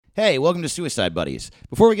Hey, welcome to Suicide Buddies.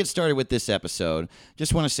 Before we get started with this episode,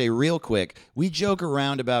 just want to say real quick, we joke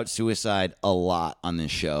around about suicide a lot on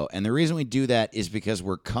this show, and the reason we do that is because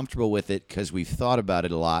we're comfortable with it because we've thought about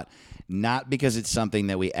it a lot, not because it's something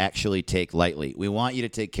that we actually take lightly. We want you to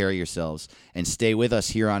take care of yourselves and stay with us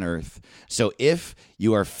here on Earth. So if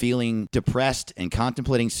you are feeling depressed and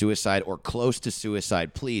contemplating suicide or close to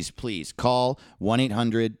suicide, please call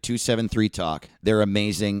 1-800-273-TALK. They're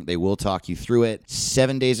amazing. They will talk you through it.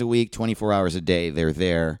 7 days a week, 24 hours a day, they're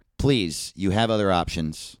there. Please, you have other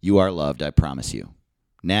options. You are loved, I promise you.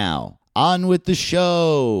 Now, on with the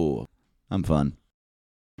show. I'm fun.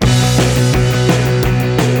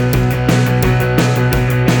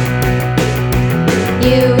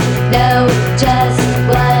 You know just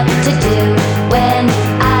what to do when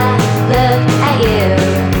I look at you,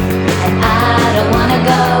 and I don't wanna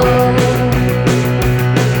go.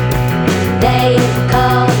 They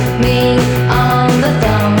call me on the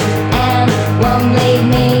phone and won't leave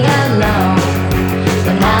me alone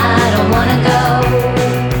when I don't wanna go.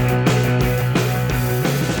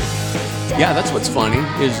 Yeah, that's what's funny,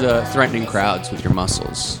 is threatening crowds with your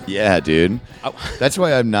muscles. Yeah, dude. Oh. That's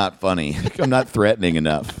why I'm not funny. I'm not threatening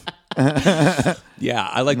enough. Yeah,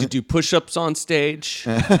 I like to do push-ups on stage.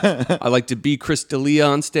 I like to be Crystalia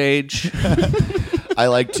on stage.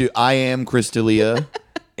 I am Crystalia,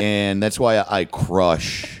 and that's why I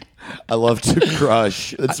crush. I love to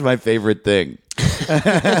crush. That's my favorite thing.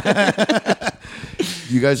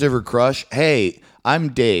 You guys ever crush? Hey, I'm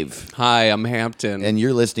Dave. Hi, I'm Hampton. And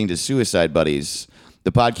you're listening to Suicide Buddies,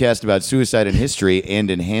 the podcast about suicide in history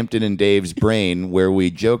and in Hampton and Dave's brain, where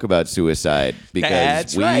we joke about suicide because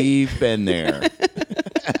That's we've been there.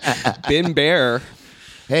 Been Bear.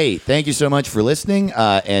 Hey, thank you so much for listening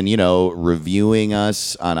and, reviewing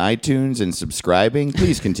us on iTunes and subscribing.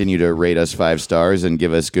 Please continue to rate us 5 stars and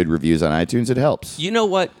give us good reviews on iTunes. It helps. You know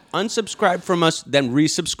what? Unsubscribe from us, then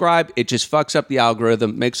resubscribe. It just fucks up the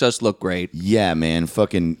algorithm, makes us look great. Yeah, man.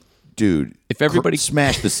 Fucking dude. If everybody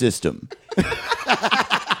smash the system.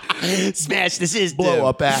 Smash the system. Blow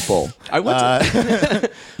up Apple. I went to...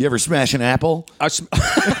 You ever smash an apple?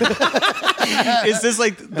 Is this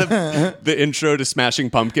like the intro to Smashing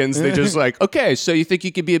Pumpkins? They just like, okay, so you think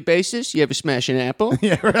you could be a bassist? You ever smash an apple?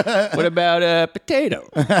 Yeah, right. What about a potato?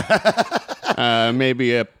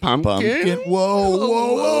 Maybe a pumpkin?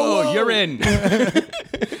 Whoa. You're in.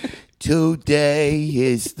 Today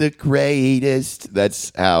is the greatest.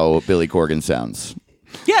 That's how Billy Corgan sounds.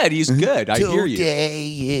 Yeah, he's good. I hear you.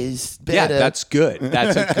 Today is better. Yeah, that's good.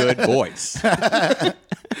 That's a good voice.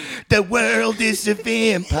 The world is a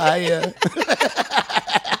vampire.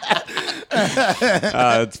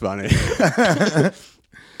 That's funny.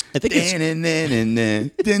 I think it's...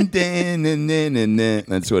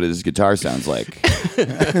 That's what his guitar sounds like.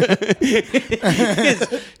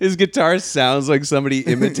 his guitar sounds like somebody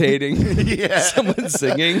imitating someone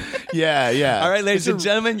singing. Yeah. All right, ladies and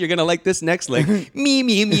gentlemen, you're going to like this next lick. Me,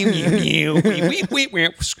 me, me, me, me.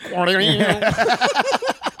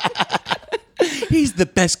 He's the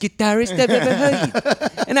best guitarist I've ever heard.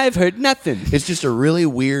 And I've heard nothing. It's just a really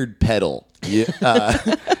weird pedal.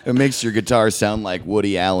 It makes your guitar sound like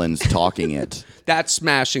Woody Allen's talking it. That's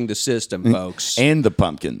smashing the system, folks. And the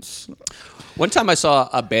Pumpkins. One time I saw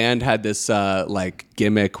a band had this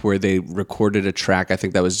gimmick where they recorded a track, I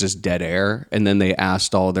think that was just dead air, and then they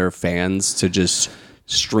asked all their fans to just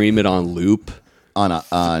stream it on loop. On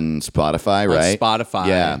Spotify, right? On Spotify.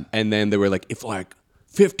 Yeah. And then they were like, if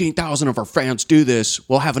 15,000 of our fans do this,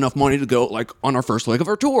 we'll have enough money to go on our first leg of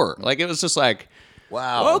our tour. It was just like,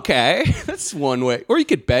 wow. Okay, that's one way. Or you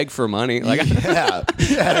could beg for money. Yeah.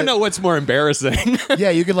 I don't know what's more embarrassing. Yeah,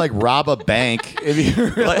 you could rob a bank if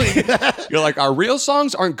you really. You're like, our real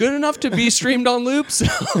songs aren't good enough to be streamed on loops.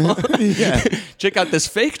 So check out this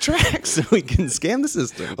fake track so we can scam the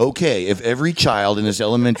system. Okay, if every child in this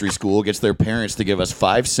elementary school gets their parents to give us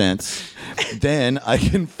 5 cents, then I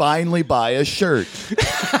can finally buy a shirt.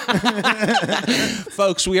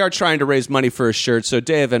 Folks, we are trying to raise money for a shirt, so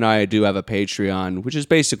Dave and I do have a Patreon, which is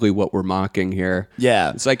basically what we're mocking here.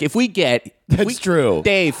 Yeah. It's like, if we get... That's true.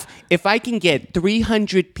 Dave, if I can get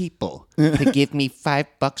 300 people to give me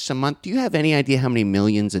 $5 a month, do you have any idea how many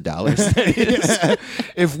millions of dollars that is? Yeah.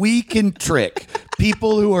 If we can trick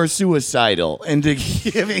people who are suicidal into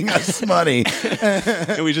giving us money.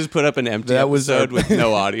 And we just put up an empty episode with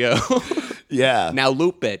no audio. Yeah. Now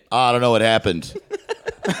loop it. Oh, I don't know what happened.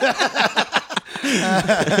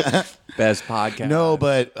 Best podcast. No,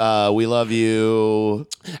 but we love you.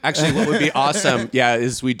 Actually, what would be awesome,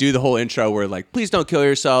 is we do the whole intro where please don't kill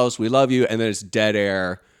yourselves. We love you. And then it's dead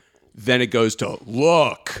air. then it goes to,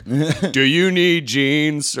 look, do you need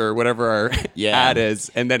jeans or whatever our ad is?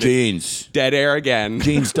 And then jeans. It's dead air again.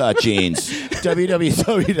 Jeans.jeans.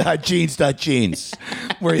 www.jeans.jeans.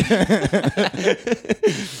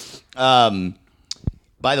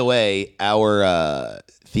 By the way, our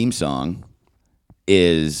theme song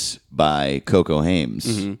is by Coco Hames.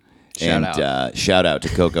 Mm-hmm. Shout out to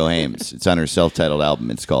Coco Hames. It's on her self-titled album.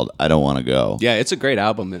 It's called I Don't Want to Go. Yeah, it's a great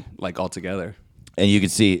album, like altogether. And you can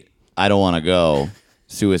see I Don't Want to Go,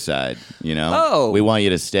 suicide, you know? Oh. We want you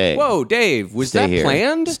to stay. Whoa, Dave, was Stay that here.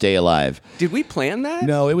 planned? Stay alive. Did we plan that?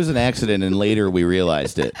 No, it was an accident, and later we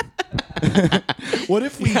realized it. What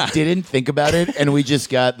if we didn't think about it, and we just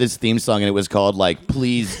got this theme song, and it was called, like,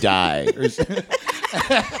 Please Die?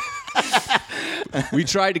 We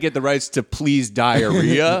tried to get the rights to Please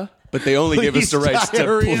Diarrhea, but they only give us the rights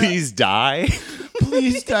Diarrhea. to Please Die.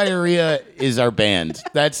 Please Diarrhea is our band.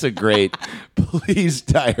 That's a great Please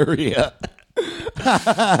Diarrhea.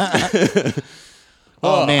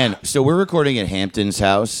 Oh, man. So we're recording at Hampton's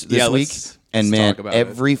house this week. And let's man, talk about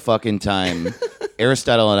every fucking time,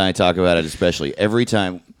 Aristotle and I talk about it, especially every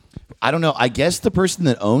time. I don't know. I guess the person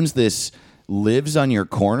that owns this lives on your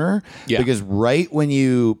corner. Yeah. Because right when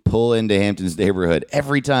you pull into Hampton's neighborhood,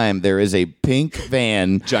 every time there is a pink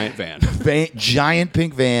van. Giant van. Giant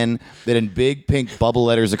pink van that in big pink bubble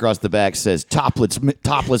letters across the back says topless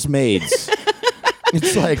maids.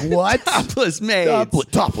 It's like, what? Topless maids.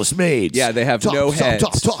 Topless maids. Yeah, they have no heads.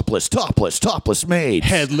 Topless maids.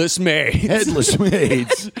 Headless maids. Headless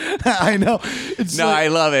maids. I know. It's No, like, I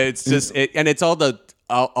love it. It's just, and it's all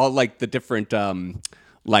like the different,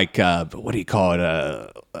 what do you call it?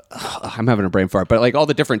 I'm having a brain fart, but like all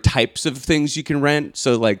the different types of things you can rent.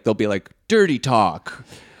 So like there'll be like dirty talk.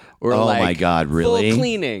 Or oh like my God, really? Full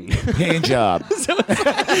cleaning. Hand job.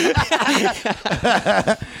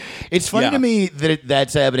 It's funny to me that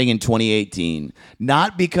that's happening in 2018.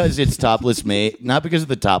 Not because it's topless not because of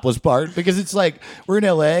the topless part, because it's like we're in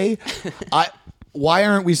LA. Why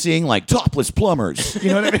aren't we seeing like topless plumbers?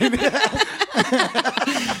 You know what I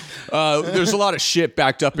mean? There's a lot of shit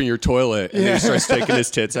backed up in your toilet, and then he starts taking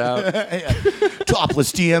his tits out.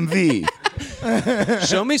 Topless DMV.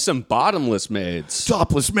 Show me some bottomless maids.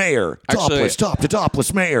 Topless mayor. Actually,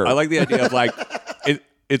 Topless mayor. I like the idea of like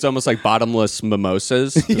it's almost like bottomless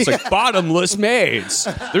mimosas. It's like bottomless maids.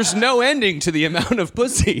 There's no ending to the amount of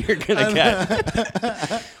pussy you're gonna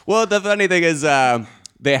get. Well, the funny thing is,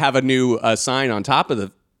 they have a new sign on top of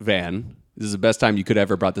the van. This is the best time you could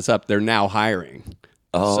ever brought this up. They're now hiring.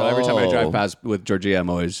 Oh. So every time I drive past with Georgia, I'm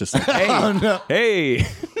always just like, hey, hey.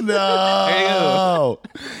 No.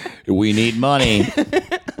 We need money.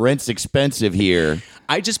 Rent's expensive here.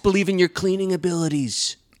 I just believe in your cleaning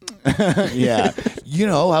abilities. Yeah. You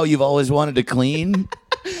know how you've always wanted to clean?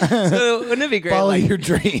 So wouldn't it be great? Follow your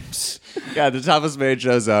dreams. Yeah, the topless maid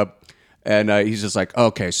shows up. And he's just like,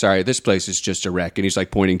 okay, sorry, this place is just a wreck. And he's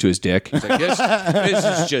like pointing to his dick. He's like, this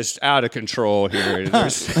is just out of control here.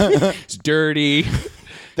 It's dirty.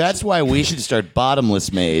 That's why we should start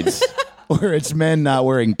bottomless maids, where it's men not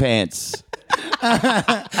wearing pants.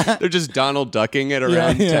 They're just Donald Ducking it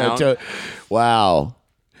around town. Wow.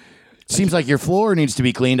 Seems like your floor needs to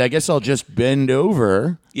be cleaned. I guess I'll just bend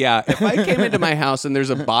over. Yeah, if I came into my house and there's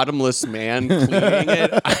a bottomless man cleaning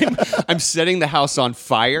it, I'm setting the house on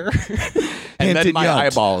fire. And then my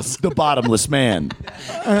eyeballs. The bottomless man.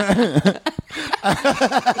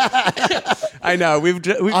 I know. We've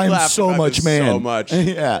I'm laughed so about much this man. so much.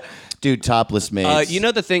 Yeah. Dude, topless maids. You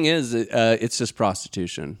know, the thing is, it's just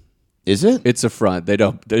prostitution. Is it? It's a front. They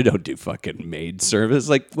don't do fucking maid service.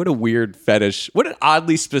 Like, what a weird fetish. What an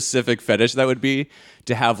oddly specific fetish that would be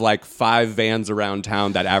to have like 5 vans around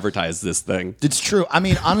town that advertise this thing. It's true. I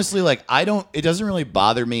mean, honestly, like it doesn't really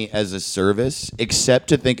bother me as a service, except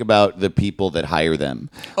to think about the people that hire them.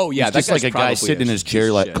 Oh yeah, it's just like a guy sitting in his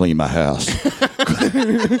chair, like, clean my house.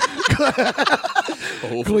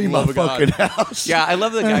 Clean my fucking house. Yeah, I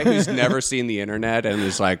love the guy who's never seen the internet and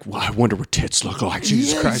is like, well, I wonder what tits look like.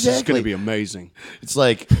 Jesus Christ, it's going to be amazing. It's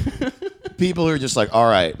like people who are just like, all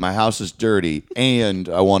right, my house is dirty and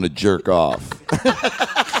I want to jerk off.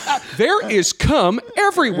 There is cum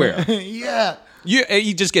everywhere. Yeah.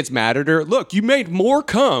 He just gets mad at her. Look, you made more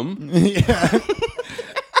cum. Yeah.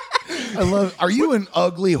 I love. Are you an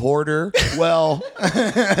ugly hoarder? Well.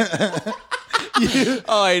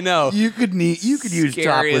 I know. You could use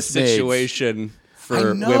topless situation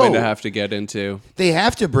for women to have to get into. They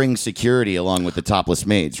have to bring security along with the topless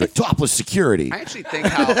maids, right? Topless security. I actually think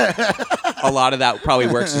how a lot of that probably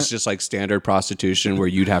works is just like standard prostitution where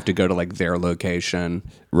you'd have to go to like their location.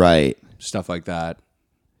 Right. Stuff like that.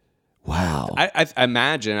 Wow. I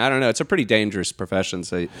imagine. I don't know. It's a pretty dangerous profession.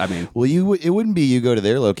 So I mean, Well, it wouldn't be you go to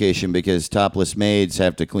their location because topless maids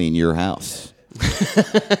have to clean your house.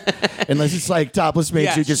 Unless it's like topless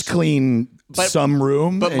maids who just clean some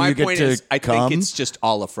room. But and my you get point to is, I come. think it's just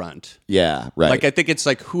all a front. Yeah, right. Like, I think it's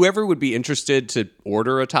like whoever would be interested to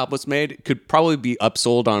order a topless maid could probably be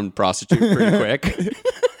upsold on prostitute pretty quick.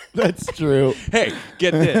 That's true. Hey,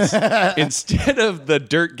 get this. Instead of the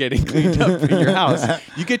dirt getting cleaned up in your house,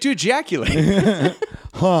 you get to ejaculate.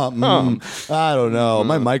 I don't know.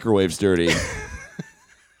 My microwave's dirty.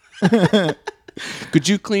 Could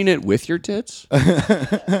you clean it with your tits?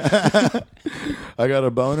 I got a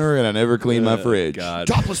boner and I never clean my fridge. God.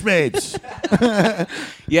 Topless maids.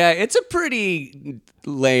 Yeah, it's a pretty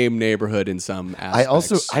lame neighborhood in some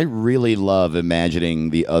aspects. I really love imagining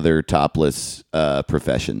the other topless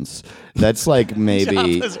professions. That's like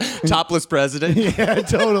maybe topless president. yeah,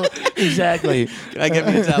 totally, exactly. Can I get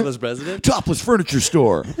me a topless president? Topless furniture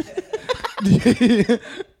store. We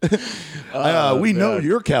know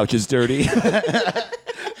your couch is dirty.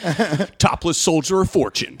 Topless soldier of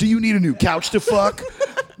fortune. Do you need a new couch to fuck?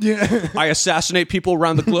 Yeah. I assassinate people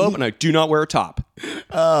around the globe and I do not wear a top.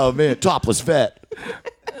 Oh man, topless vet.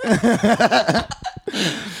 Is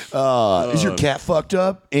your cat fucked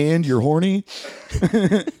up and you're horny?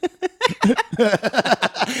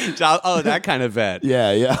 Oh, that kind of vet.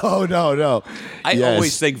 Yeah. Oh no. I Yes.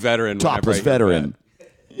 always think veteran. whenever Topless I hear veteran.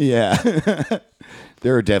 Yeah.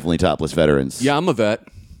 There are definitely topless veterans. vet. Yeah, I'm a vet.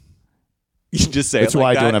 You just say That's it like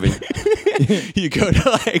why I that. don't have any. You go to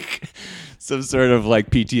like some sort of like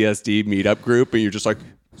PTSD meetup group and you're just like,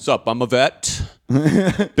 sup, I'm a vet.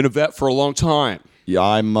 Been a vet for a long time. Yeah,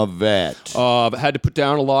 I'm a vet. I've had to put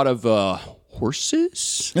down a lot of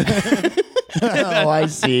horses. Oh, I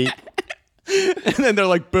see. And then they're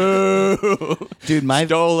like, boo. Dude, my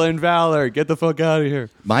Stolen valor. Get the fuck out of here.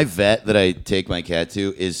 my vet that I take my cat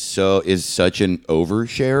to is such an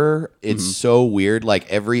oversharer. It's so weird.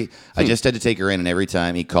 Like I just had to take her in, and every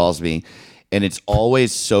time he calls me, and it's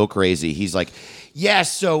always so crazy. He's like, "Yeah,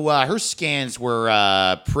 so her scans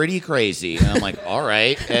were pretty crazy," and I'm like, "All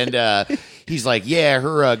right," and he's like, "Yeah,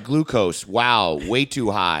 her glucose, wow, way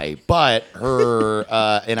too high, but her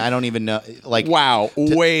and I don't even know, like, Wow,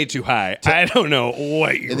 way too high. I don't know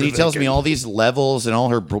what you And then he tells me all these levels and all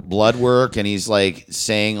her blood work, and he's like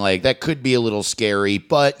saying like that could be a little scary,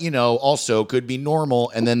 but also could be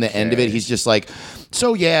normal. And then the end of it, he's just like,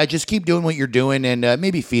 so yeah, just keep doing what you're doing, and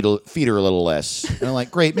maybe feed her a little less. And I'm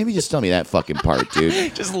like, great, maybe just tell me that fucking part,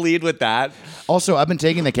 dude. Just lead with that. Also, I've been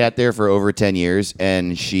taking the cat there for over 10 years,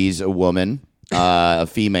 and she's a woman, a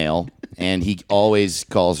female, and he always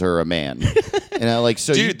calls her a man. And I like,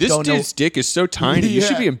 so Dude, you this don't know. dude's dick is so tiny. You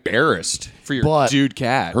should be embarrassed for your But dude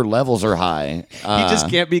cat. Her levels are high. He just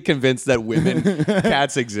can't be convinced that women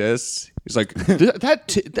cats exist. He's like,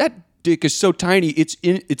 that dick is so tiny. It's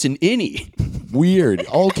an innie. Weird.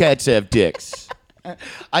 All cats have dicks.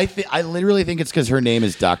 I literally think it's because her name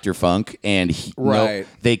is Dr. Funk, and Right.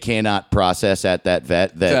 they cannot process at that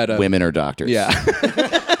vet that women are doctors. Yeah.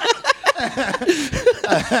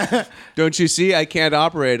 Don't you see? I can't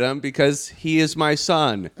operate him because he is my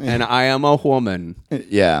son and I am a woman.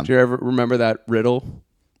 Yeah. Do you ever remember that riddle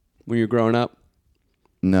when you were growing up?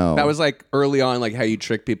 No. That was like early on, like how you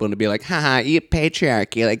trick people into be like, haha, you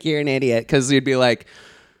patriarchy, like you're an idiot. Because you'd be like,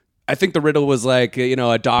 I think the riddle was like,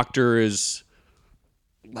 a doctor is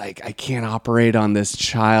like, I can't operate on this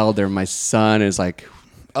child, or my son is like,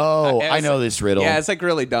 Oh, I know this riddle. yeah, it's like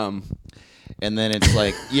really dumb. And then it's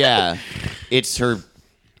like, yeah, it's her.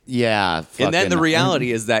 Yeah. And then the fucking-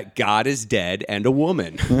 reality is that God is dead and a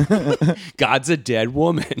woman. God's a dead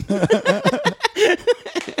woman.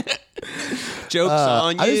 Joke's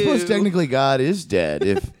on you. I suppose technically God is dead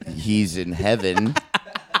if he's in heaven.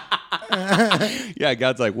 Yeah,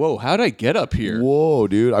 God's like, whoa, how'd I get up here? Whoa,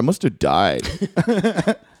 dude, I must have died.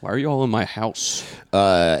 Why are you all in my house?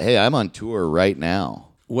 Hey, I'm on tour right now.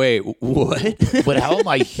 Wait, what? But how am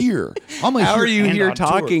I here? How am I How here are you and here on tour?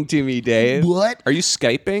 talking to me, Dave? What? Are you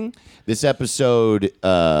Skyping? This episode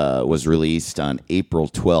was released on April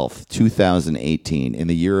 12th, 2018, in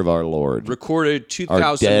the year of our Lord. Recorded Our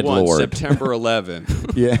dead 2001, Lord. September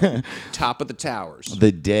 11th. Yeah. Top of the towers.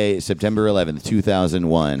 The day, September 11th,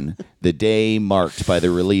 2001, the day marked by the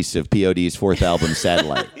release of POD's fourth album,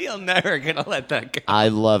 Satellite. You're never going to let that go. I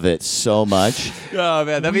love it so much. Oh,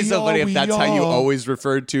 man. That'd be so funny if that's how you all. always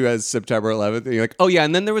referred to as September 11th. And you're like, oh, yeah.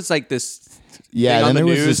 And then there was like this Yeah, thing on then the there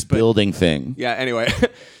was news, this but- building thing. Yeah, anyway.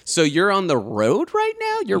 So you're on the road right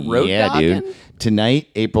now? You're road Yeah, dogging? dude. Tonight,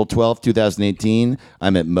 April 12th, 2018,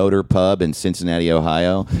 I'm at Motor Pub in Cincinnati,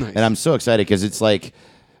 Ohio. Nice. And I'm so excited because it's like,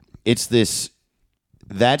 it's this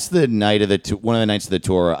That's the night of one of the nights of the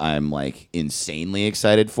tour I'm like insanely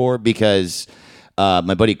excited for because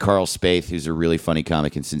my buddy Carl Spaeth, who's a really funny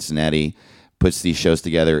comic in Cincinnati, puts these shows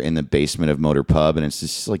together in the basement of Motor Pub, and it's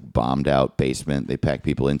just like bombed out basement. They pack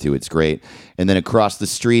people into. It's great. And then across the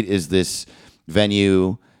street is this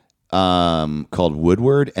venue called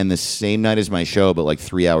Woodward, and the same night as my show, but like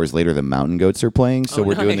 3 hours later, the Mountain Goats are playing. So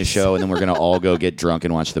we're doing the show, and then we're gonna all go get drunk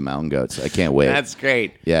and watch the Mountain Goats. I can't wait. That's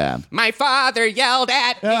great. Yeah. My father yelled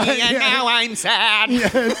at me, and now I'm sad.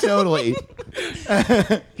 Yeah, totally.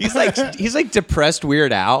 He's like depressed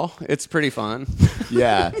Weird Al. It's pretty fun.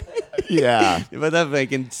 Yeah. Yeah. But that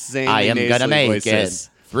like insane. I am gonna make it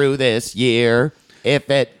through this year if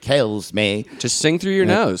it kills me. Just sing through your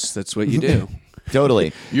nose. That's what you do.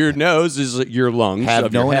 Totally. Your nose is your lungs.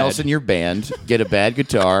 Have no one head. else in your band. Get a bad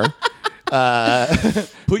guitar.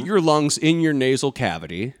 Put your lungs in your nasal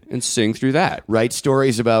cavity and sing through that. Write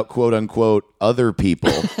stories about quote unquote other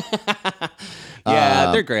people.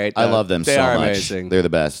 Yeah, they're great. I love them they so are much. Amazing. They're the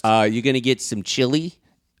best. You gonna get some chili?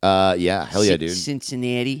 Yeah, hell yeah, dude.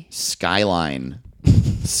 Cincinnati. Skyline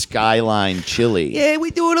chili. Yeah,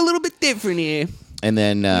 we do it a little bit different here. And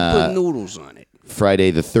then Put noodles on it. Friday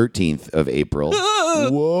the 13th of April.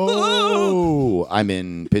 Whoa! I'm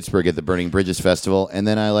in Pittsburgh at the Burning Bridges Festival, and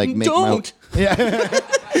then I like make Don't. Yeah.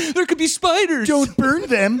 There could be spiders. Don't burn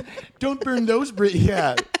them. Don't burn those bridges.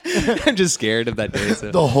 Yeah. I'm just scared of that day.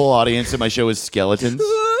 So. The whole audience at my show is skeletons,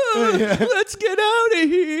 Let's get out of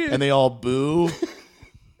here. and they all boo.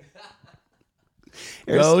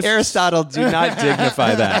 Aristotle, do not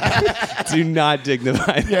dignify that. Do not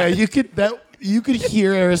dignify that. Yeah, you could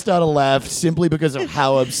hear Aristotle laugh simply because of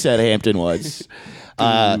how upset Hampton was.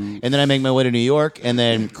 And then I make my way to New York, and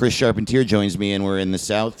then Chris Charpentier joins me, and we're in the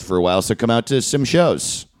South for a while. So come out to some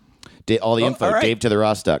shows. All the info, all right.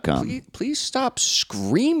 DaveToTheRoss.com. Please stop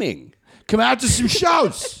screaming. Come out to some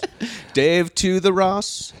shows. Dave to the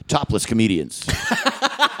Ross. Topless comedians.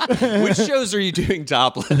 Which shows are you doing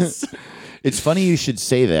topless? It's funny you should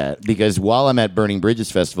say that because while I'm at Burning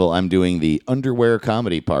Bridges Festival, I'm doing the underwear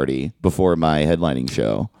comedy party before my headlining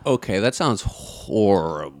show. Okay, that sounds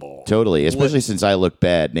horrible. Totally, especially since I look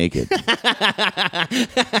bad naked.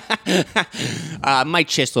 My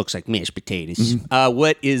chest looks like mashed potatoes.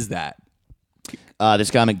 What is that? This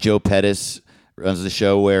comic Joe Pettis runs the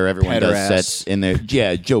show where everyone does Pederast. sets in there.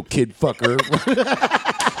 Yeah, Joe Kid Fucker.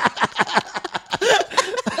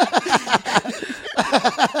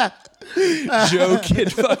 Joe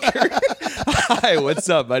Kidfucker. Hi, what's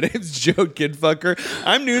up? My name's Joe Kidfucker.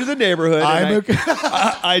 I'm new to the neighborhood. And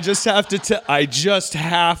I just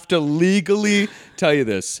have to legally tell you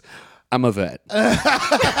this. I'm a vet.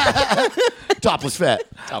 Topless vet.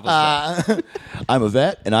 Topless vet. I'm a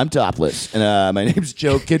vet and I'm topless. And my name's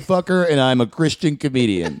Joe Kidfucker and I'm a Christian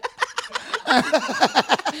comedian.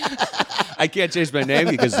 I can't change my name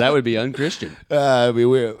because that would be unchristian.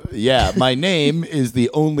 Yeah, my name is the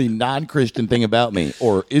only non-Christian thing about me.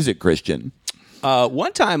 Or is it Christian?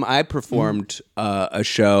 One time I performed a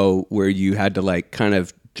show where you had to like kind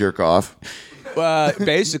of Jerk off.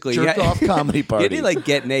 basically Jerk off comedy party. You had to like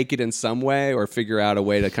get naked in some way or figure out a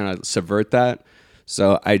way to kind of subvert that.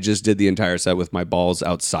 So I just did the entire set with my balls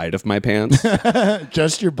outside of my pants.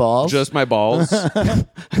 Just your balls? Just my balls.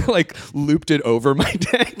 Like looped it over my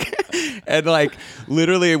dick. And like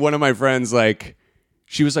literally one of my friends, like,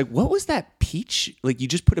 she was like, what was that peach? Like you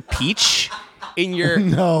just put a peach in your...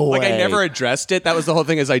 No Like way. I never addressed it. That was the whole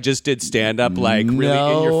thing is I just did stand up, like really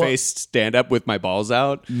in your face stand up with my balls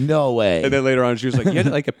out. No way. And then later on she was like, you had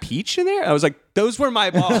like a peach in there? I was like, those were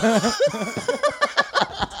my balls.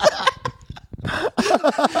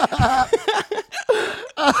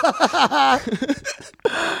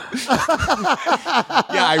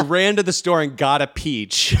 Yeah, I ran to the store and got a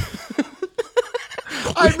peach.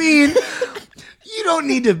 I mean, you don't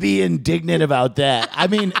need to be indignant about that. I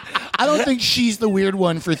mean, I don't think she's the weird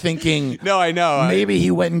one for thinking. No, I know. Maybe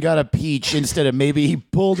he went and got a peach instead of maybe he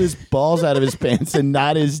pulled his balls out of his pants and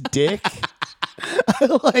not his dick.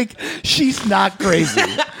 Like, she's not crazy.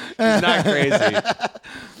 It's not crazy.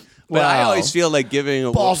 But I always feel like giving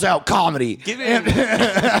a Balls out comedy.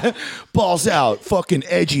 Balls out fucking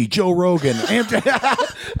edgy Joe Rogan.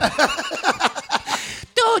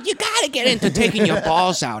 Dude, you gotta get into taking your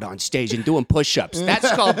balls out on stage and doing push-ups. That's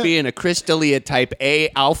called being a Chris D'Elia type A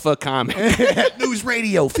alpha comic. News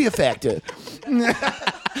radio, Fear Factor.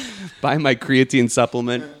 Buy my creatine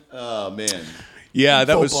supplement. Oh, man. Yeah,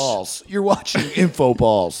 that Info was... balls. You're watching Info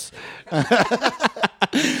Balls.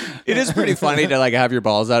 It is pretty funny to like have your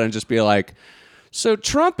balls out and just be like, so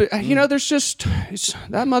Trump, you know, there's just it's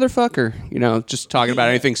that motherfucker, you know, just talking about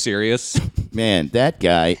anything serious. Man, that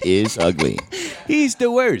guy is ugly. He's the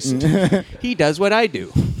worst. He does what I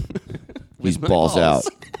do. He's balls out.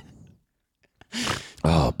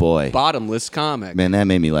 Oh, boy. Bottomless comic. Man, that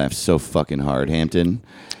made me laugh so fucking hard, Hampton.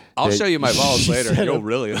 I'll show you my balls later. You'll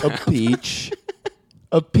really laugh. A peach.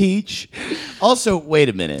 A peach. Also, wait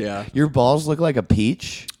a minute. Yeah. Your balls look like a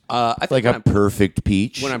peach? I think Like a perfect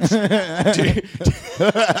peach? when I'm Why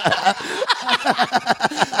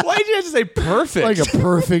did you have to say perfect? Like a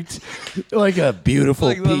perfect, like a beautiful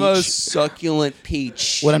like peach. the most succulent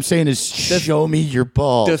peach. What I'm saying is show me your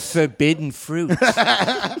balls. The forbidden fruit.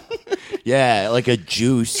 Yeah, like a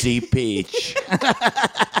juicy peach.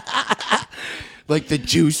 Like the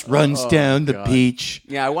juice runs down the peach.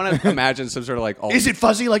 Yeah, I want to imagine some sort of like. Is it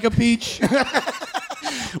fuzzy like a peach?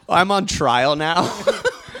 I'm on trial now.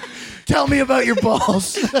 Tell me about your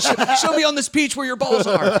balls. Show me on this peach where your balls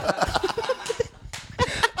are.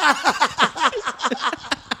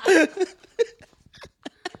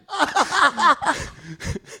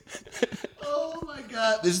 Oh my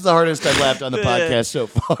God. This is the hardest I've laughed on the podcast so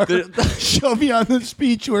far. Show me on the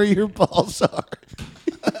speech where your balls are.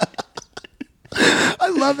 I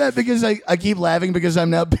love that because I keep laughing because I'm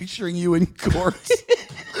now picturing you in court.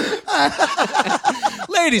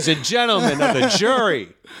 Ladies and gentlemen of the jury.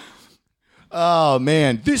 Oh,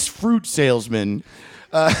 man. This fruit salesman.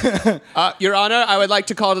 Your Honor, I would like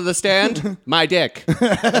to call to the stand my dick.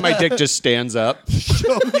 My dick just stands up.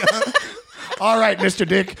 Show me all right, Mr.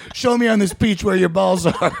 Dick. Show me on this peach where your balls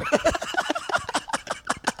are.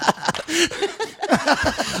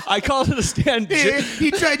 I call to the stand.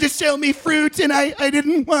 He tried to sell me fruit and I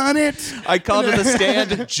didn't want it. I call to the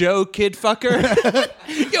stand Joe Kid Fucker.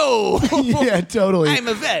 Yo. Yeah, totally. I'm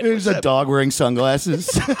a vet. There's a dog wearing sunglasses.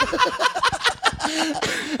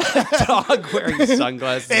 Dog wearing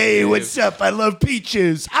sunglasses. Hey, what's up? I love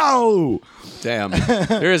peaches. Ow! Damn.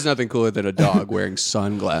 There is nothing cooler than a dog wearing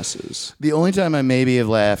sunglasses. The only time I maybe have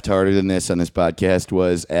laughed harder than this on this podcast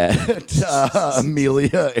was at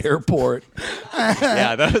Amelia Airport.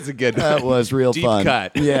 Yeah, that was a good one. That was real Deep fun.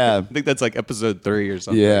 cut. Yeah. I think that's like episode 3 or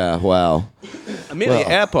something. Yeah, wow. Amelia Well-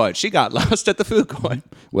 Airport, she got lost at the food court.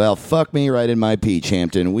 Well, fuck me right in my peach,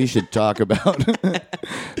 Hampton. We should talk about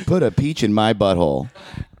put a peach in my butthole.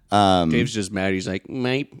 Dave's just mad. He's like,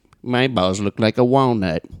 my balls look like a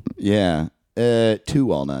walnut. Yeah. 2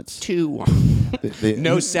 walnuts. 2. They-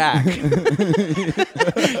 No sack.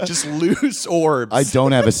 Just loose orbs. I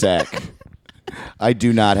don't have a sack. I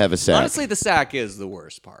do not have a sack. Honestly, the sack is the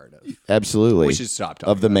worst part of. Absolutely. We should stop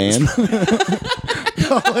talking of the about man.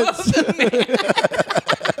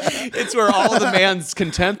 It's where all the man's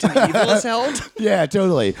contempt and evil is held. Yeah,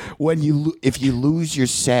 totally. If you lose your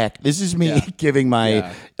sack, this is me giving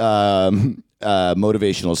my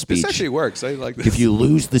motivational speech. This actually works. I like this. If you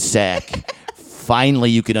lose the sack, finally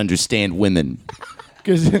you can understand women.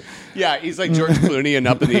 Because Yeah, he's like George Clooney and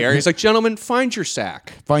up in the air. He's like, gentlemen, find your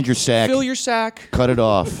sack. find your sack, Fill your sack. cut it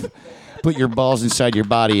off, put your balls inside your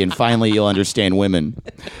body, and finally you'll understand women.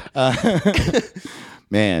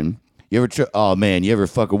 Man, you ever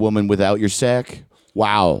fuck a woman without your sack?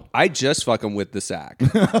 Wow. I just fuck them with the sack.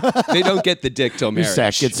 They don't get the dick till Your marriage.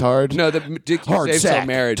 sack gets hard? No, the dick you Hard save till sack,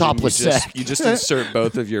 marriage. topless and sack. You just insert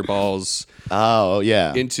both of your balls Oh,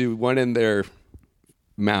 yeah. into one in their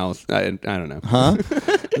mouth. I don't know. Huh?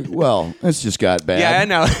 Well, this just got bad. Yeah, I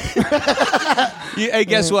know. Hey,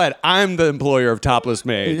 guess what? I'm the employer of Topless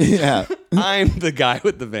Maids. Yeah. I'm the guy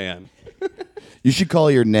with the van. You should call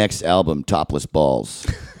your next album Topless Balls.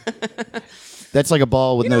 That's like a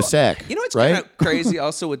ball with no sack. You know what's right? kind of crazy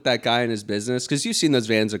also with that guy and his business? Because you've seen those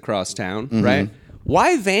vans across town, Mm-hmm. right?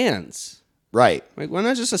 Why vans? Right. Like, why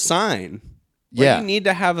not just a sign? Why Yeah. do you need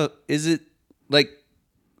to have a... Is it, like...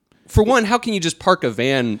 For one, how can you just park a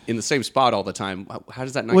van in the same spot all the time? How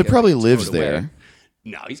does that not Well, he get probably towed lives away? there.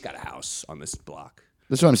 No, he's got a house on this block.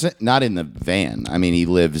 That's what I'm saying. Not in the van. I mean, he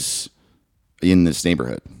lives in this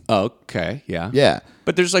neighborhood. Oh, okay, yeah. Yeah.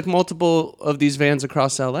 But there's like multiple of these vans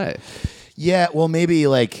across L.A. Yeah, well, maybe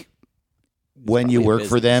like when you probably a work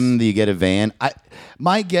for them, business. you get a van.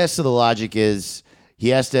 My guess of the logic is he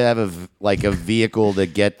has to have a vehicle to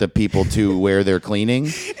get the people to where they're cleaning.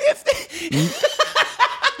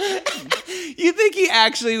 You think he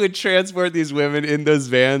actually would transport these women in those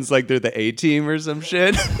vans like they're the A-team or some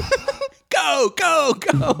shit? Go, go,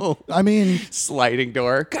 go. I mean, Sliding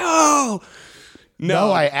door. Go.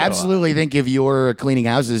 no, I go absolutely think if you're cleaning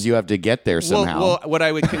houses, you have to get there somehow. Well, what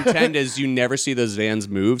I would contend is you never see those vans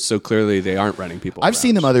move, so clearly they aren't running people I've around.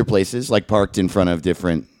 seen them other places, like parked in front of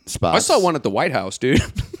different spots. I saw one at the White House, dude.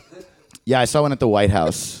 Yeah, I saw one at the White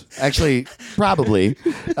House. Actually, probably.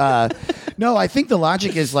 No, I think the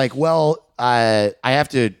logic is like, well, I have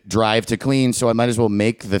to drive to clean, so I might as well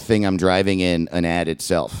make the thing I'm driving in an ad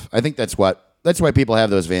itself. I think that's why people have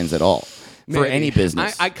those vans at all. For Maybe. any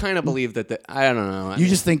business. I kind of believe that. I don't know. You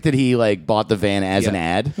just think that he like bought the van as an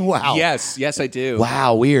ad? Wow. Yes, I do.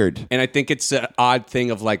 Wow, weird. And I think it's an odd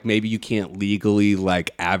thing of like maybe you can't legally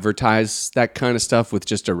like advertise that kind of stuff with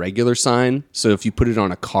just a regular sign. So if you put it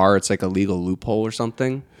on a car, it's like a legal loophole or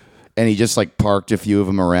something. And he just like parked a few of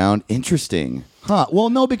them around. Interesting. Huh. Well,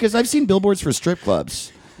 no, because I've seen billboards for strip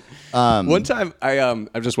clubs. One time I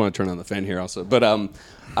just want to turn on the fan here also. But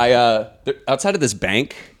outside of this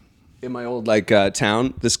bank in my old like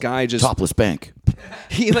town, this guy just Topless bank.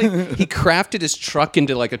 he crafted his truck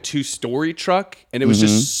into like a 2-story truck, and it was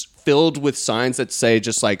just filled with signs that say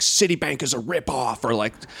just like Citibank is a ripoff or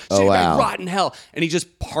like Citibank rotten hell, and he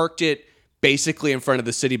just parked it basically in front of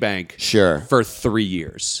the Citibank. Sure. For 3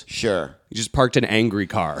 years. Sure. He just parked an angry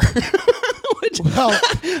car. Well,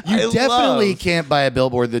 you definitely can't buy a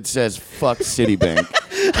billboard that says "fuck Citibank."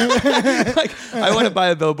 Like, I want to buy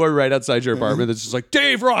a billboard right outside your apartment that's just like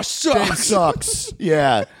Dave Ross sucks. Dave sucks.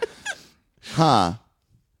 Yeah. Huh.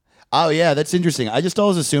 Oh yeah, that's interesting. I just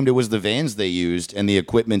always assumed it was the vans they used and the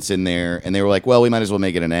equipment's in there, and they were like, "Well, we might as well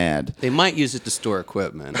make it an ad." They might use it to store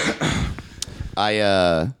equipment.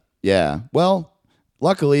 Yeah. Well,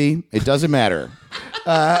 luckily, it doesn't matter.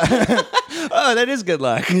 Oh, that is good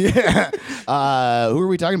luck. Yeah. Who are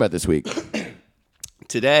we talking about this week?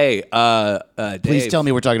 Today, Please Dave, tell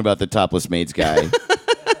me we're talking about the topless maids guy.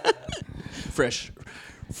 fresh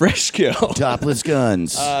kill. Topless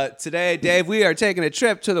guns. Today, Dave, we are taking a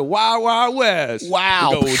trip to the Wild Wild West. Wow.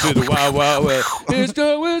 We're going to the Wild Wild West. It's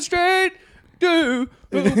going straight to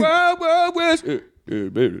the Wild Wild West.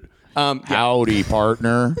 Howdy,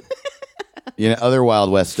 partner. Other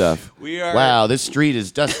Wild West stuff. Wow, this street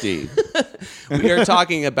is dusty. We are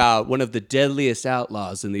talking about one of the deadliest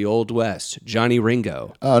outlaws in the Old West, Johnny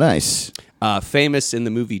Ringo. Oh, nice. Famous in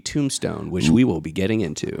the movie Tombstone, which we will be getting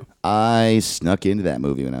into. I snuck into that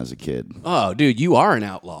movie when I was a kid. Oh, dude, you are an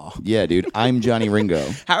outlaw. Yeah, dude, I'm Johnny Ringo.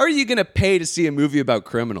 How are you going to pay to see a movie about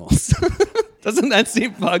criminals? Doesn't that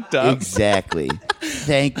seem fucked up? Exactly.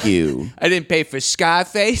 Thank you. I didn't pay for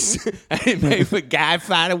Scarface. I didn't pay for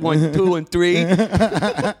Gunfighter 1, 2, and 3.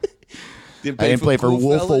 I didn't play for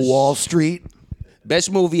Wolf of Wall Street.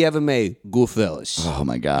 Best movie ever made, Goodfellas. Oh,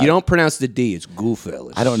 my God. You don't pronounce the D, it's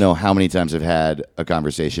Goodfellas. I don't know how many times I've had a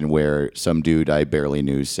conversation where some dude I barely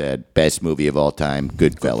knew said, best movie of all time,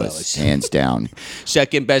 Goodfellas. Hands down.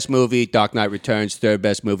 Second best movie, Dark Knight Returns. Third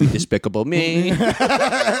best movie, Despicable Me.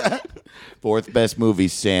 Fourth best movie,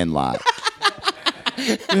 Sandlot.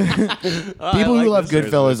 People who love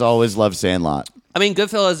Goodfellas always love Sandlot. I mean,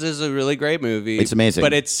 Goodfellas is a really great movie. It's amazing.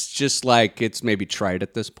 But it's just like, it's maybe trite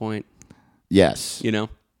at this point. Yes. You know?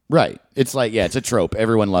 Right. It's like, yeah, it's a trope.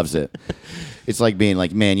 Everyone loves it. It's like being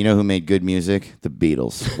like, man, you know who made good music? The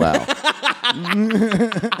Beatles. Wow.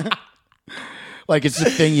 Like, it's a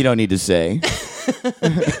thing you don't need to say.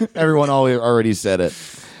 Everyone already said it.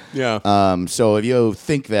 Yeah. So if you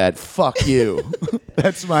think that, fuck you.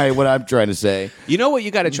 That's what I'm trying to say. You know what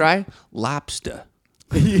you got to try? Lobster.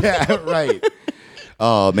 Yeah, right.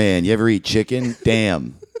 Oh, man, you ever eat chicken?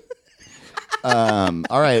 Damn. All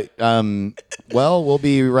right. Well, we'll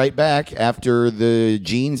be right back after the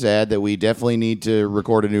jeans ad that we definitely need to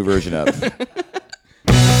record a new version of.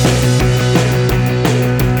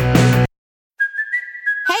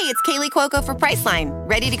 Hey, it's Kaylee Cuoco for Priceline.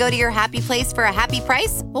 Ready to go to your happy place for a happy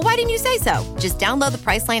price? Well, why didn't you say so? Just download the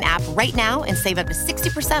Priceline app right now and save up to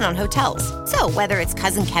 60% on hotels. So whether it's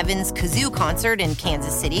Cousin Kevin's Kazoo Concert in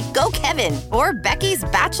Kansas City, go Kevin, or Becky's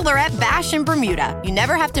Bachelorette Bash in Bermuda, you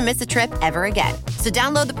never have to miss a trip ever again. So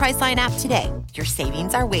download the Priceline app today. Your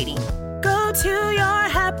savings are waiting. Go to your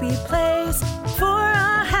happy place for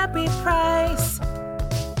a happy price.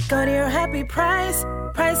 Go to your happy price,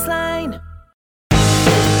 Priceline.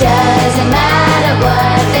 Doesn't matter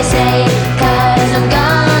what they say, 'cause I'm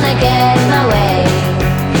gonna get my way.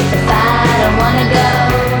 If I don't wanna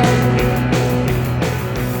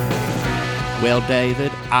go. Well,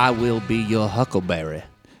 David, I will be your huckleberry.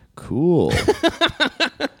 Cool.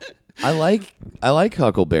 I like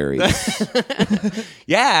huckleberries.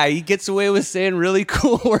 Yeah, he gets away with saying really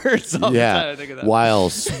cool words all the time. I think of that. While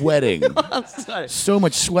sweating. So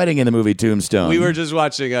much sweating in the movie Tombstone. We were just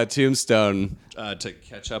watching Tombstone to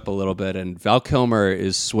catch up a little bit, and Val Kilmer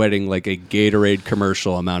is sweating like a Gatorade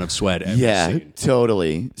commercial amount of sweat every scene.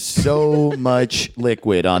 Totally. So much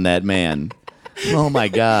liquid on that man. Oh, my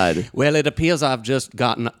God. Well, it appears I've just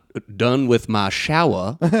gotten done with my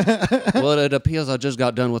shower. Well, it appears I just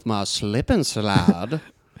got done with my slip and slide.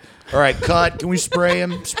 All right, cut. Can we spray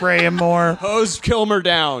him? Spray him more. Hose Kilmer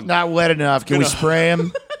down. Not wet enough. Can we spray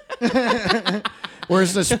him?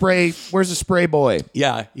 Where's the spray boy?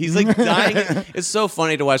 Yeah, he's like dying. It's so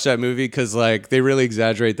funny to watch that movie because like they really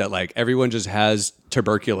exaggerate that like everyone just has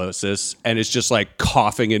tuberculosis and it's just like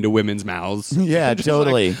coughing into women's mouths. Yeah,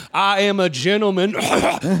 totally. Like, I am a gentleman.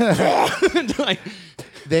 Like,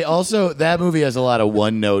 they also that movie has a lot of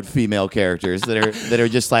one-note female characters that are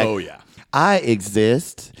just like, oh yeah, I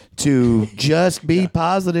exist to just be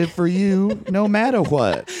positive for you no matter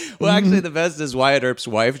what. Well, actually, the best is Wyatt Earp's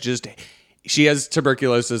wife. She has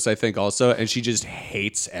tuberculosis, I think, also, and she just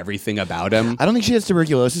hates everything about him. I don't think she has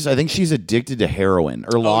tuberculosis. I think she's addicted to heroin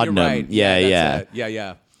or laudanum. You're right. Yeah.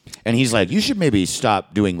 Yeah. And he's like, you should maybe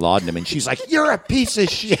stop doing laudanum. And she's like, you're a piece of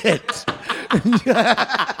shit.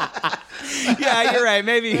 Yeah, you're right.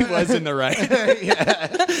 Maybe he was in the right.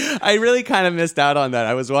 Yeah. I really kind of missed out on that.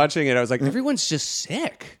 I was watching it. I was like, everyone's just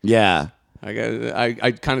sick. Yeah.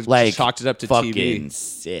 I kind of like just chalked it up to fucking TV.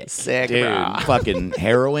 Sick, Dude. bro. Fucking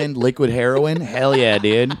heroin, liquid heroin. Hell yeah,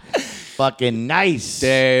 dude. Fucking nice.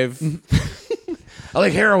 Dave. I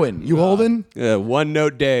like heroin. You holding? One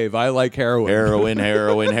note Dave. I like heroin.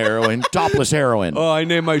 Heroin. Topless heroin. Oh, I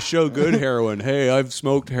named my show Good Heroin. Hey, I've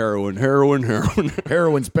smoked heroin.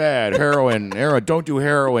 Heroin's bad. Heroin. Don't do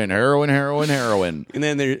heroin. Heroin. And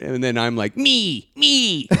then I'm like,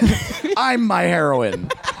 me. I'm my heroin.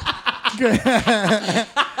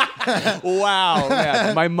 Wow,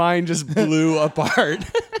 man, my mind just blew apart.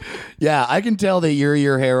 Yeah, I can tell that you're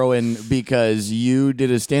your heroin because you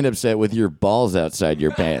did a stand-up set with your balls outside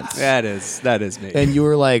your pants. That is me. And you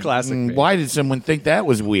were like, Classic me. why did someone think that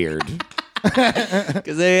was weird?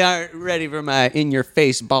 Because they aren't ready for my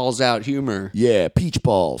in-your-face, balls-out humor. Yeah, peach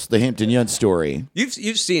balls, the Hampton Yount story. You've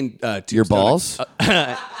seen Tombstone. Your balls?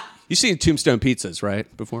 You've seen Tombstone pizzas,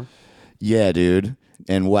 right? Before? Yeah, dude.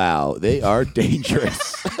 And wow, they are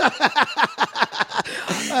dangerous.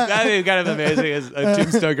 That'd be kind of amazing as a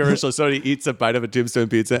Tombstone commercial. Somebody eats a bite of a Tombstone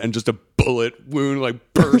pizza and just a bullet wound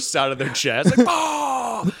like bursts out of their chest. Like,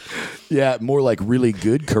 oh! Yeah, more like really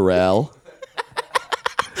good Corral.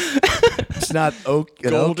 It's not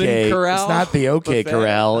Golden okay. Corral? It's not the okay Buffet?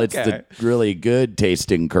 Corral. It's Okay. the really good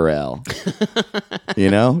tasting Corral. You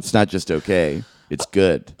know, it's not just okay. It's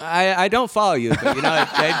good. I don't follow you, but you know,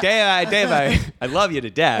 Dave, I love you to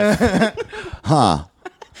death. Huh.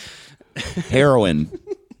 Heroin.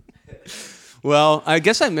 Well, I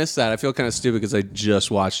guess I missed that. I feel kind of stupid because I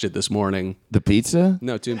just watched it this morning. The pizza?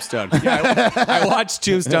 No, Tombstone. Yeah, I watched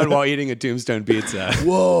Tombstone while eating a Tombstone pizza.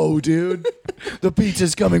 Whoa, dude. The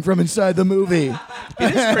pizza's coming from inside the movie.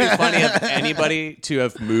 It is pretty funny of anybody to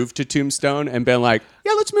have moved to Tombstone and been like,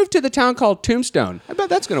 yeah, let's move to the town called Tombstone. I bet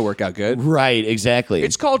that's going to work out good. Right, exactly.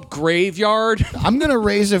 It's called Graveyard. I'm going to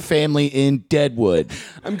raise a family in Deadwood.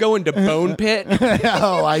 I'm going to Bone Pit.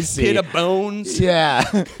 Oh, I see. Pit of Bones. Yeah.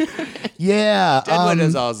 Yeah. Deadwood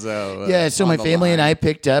is also yeah, so on my the family line. and I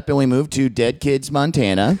picked up and we moved to Dead Kids,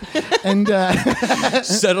 Montana. And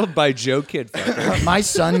Settled by Joe Kidfucker. my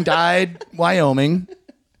son died, Wyoming.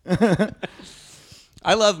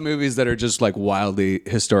 I love movies that are just like wildly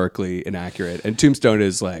historically inaccurate, and Tombstone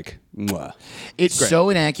is like, mwah. It's so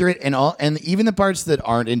inaccurate, and even the parts that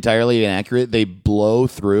aren't entirely inaccurate, they blow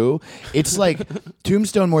through. It's like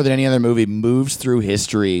Tombstone, more than any other movie, moves through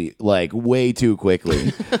history like way too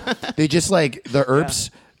quickly. They just like the Earps.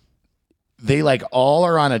 Yeah. They like all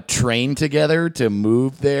are on a train together to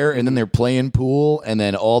move there, and then they're playing pool, and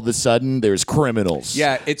then all of a sudden there's criminals.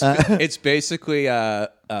 Yeah, it's basically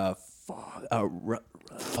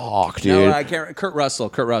fuck, dude. No, I can't. Kurt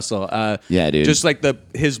Russell. Yeah, dude. Just like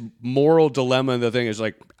his moral dilemma. The thing is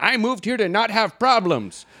like, I moved here to not have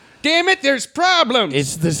problems. Damn it, there's problems.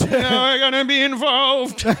 It's the now I'm gonna be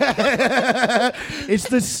involved. It's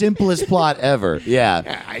the simplest plot ever.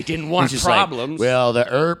 Yeah, I didn't want just problems. Like, well, the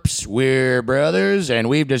Earps, we're brothers, and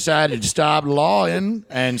we've decided to stop lawing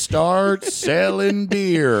and start selling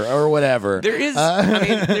beer or whatever. There is, I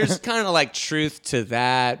mean, there's kind of like truth to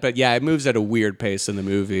that, but yeah, it moves at a weird pace in the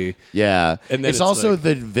movie. Yeah, and then it's also like,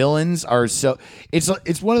 the villains are so. It's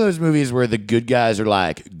one of those movies where the good guys are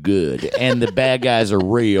like good and the bad guys are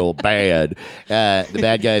real bad. The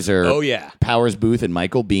bad guys are Powers Booth and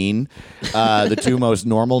Michael Biehn, the two most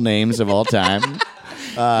normal names of all time.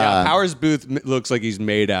 Yeah, Powers Booth looks like he's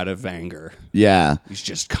made out of anger. Yeah, he's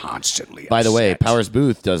just constantly. By the upset. way, Powers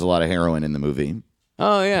Booth does a lot of heroin in the movie.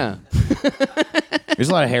 Oh yeah, there's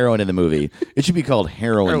a lot of heroin in the movie. It should be called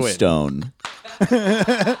Heroin Stone.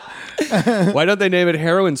 Why don't they name it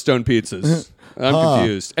Heroin Stone Pizzas? I'm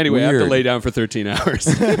confused. Anyway, weird. I have to lay down for 13 hours.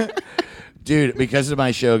 Dude, because of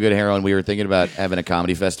my show, Good Heroin, we were thinking about having a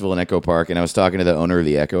comedy festival in Echo Park, and I was talking to the owner of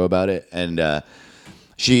the Echo about it, and I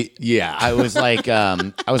was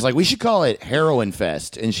like, we should call it Heroin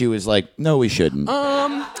Fest, and she was like, no, we shouldn't.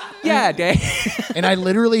 Yeah, Dave. And I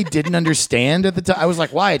literally didn't understand at the time. I was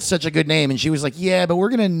like, why? It's such a good name. And she was like, yeah, but we're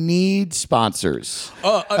going to need sponsors.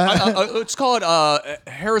 Let's call it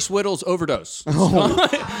Harris Whittle's Overdose.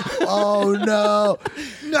 Oh, no.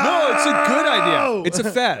 No, it's a good idea. It's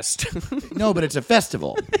a fest. No, but it's a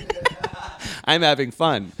festival. I'm having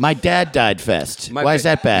fun. My Dad Died Fest. Why is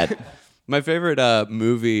that bad? My favorite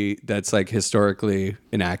movie that's like historically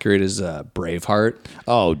inaccurate is Braveheart.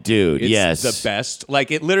 Oh, dude, It's yes. the best.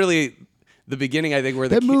 Like it literally, the beginning, I think, where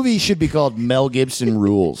That movie should be called Mel Gibson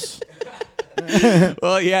Rules.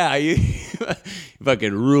 Well, yeah, you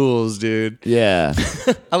fucking rules, dude. Yeah.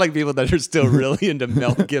 I like people that are still really into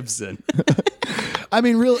Mel Gibson. I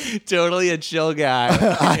mean, really, Totally a chill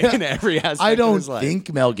guy in every aspect I of don't his life.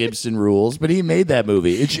 think Mel Gibson rules, but he made that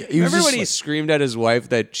movie. Remember when he screamed at his wife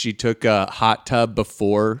that she took a hot tub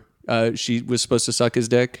before she was supposed to suck his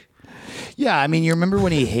dick? Yeah, I mean, you remember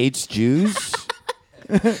when he hates Jews?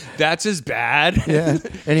 That's as bad. Yeah.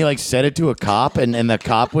 And he like said it to a cop, and the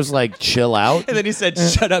cop was like, chill out. And then he said,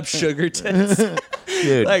 shut up, sugar tits.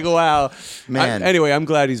 Dude. Like, wow. Man. Anyway, I'm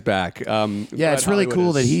glad he's back. Yeah, it's really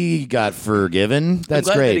cool that he got forgiven. That's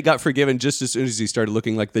I'm glad great. that he got forgiven just as soon as he started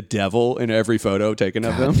looking like the devil in every photo taken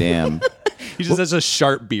of him. Damn. He just has a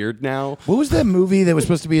sharp beard now. What was that movie that was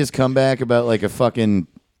supposed to be his comeback about like a fucking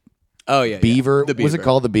Oh, yeah. beaver? The beaver. Was it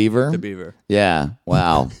called The Beaver? The Beaver. Yeah.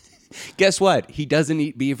 Wow. Guess what? He doesn't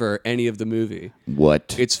eat beaver any of the movie.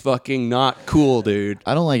 What? It's fucking not cool, dude.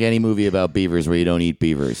 I don't like any movie about beavers where you don't eat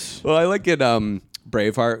beavers. Well, I like it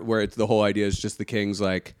Braveheart, where the whole idea is just the king's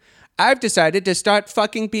like, I've decided to start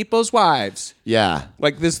fucking people's wives. Yeah.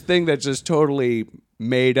 Like this thing that just totally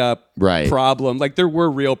made up Right. problem. Like there were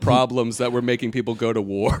real problems that were making people go to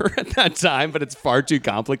war at that time, but it's far too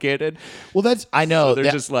complicated. Well, I know. So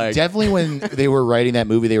they're just like- definitely when they were writing that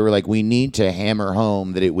movie, they were like, we need to hammer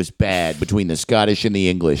home that it was bad between the Scottish and the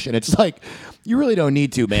English. And it's like, you really don't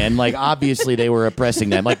need to, man. Like, obviously they were oppressing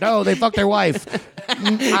them. Like, no, they fucked their wife.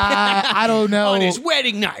 I don't know. On his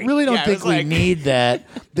wedding night. Really don't Yeah, it think was we like- need that.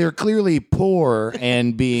 They're clearly poor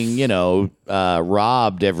and being,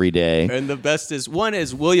 robbed every day. And the best is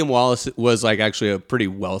William Wallace was like actually a pretty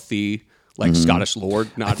wealthy like Scottish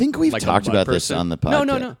lord. Not I think we've like a talked mud about this person. on the podcast.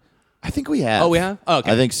 No. I think we have. Oh, we have? Oh,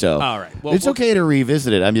 okay. I think so. All right. Well, it's okay to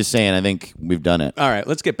revisit it. I'm just saying, I think we've done it. All right,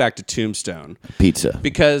 let's get back to Tombstone. Pizza.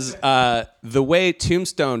 Because the way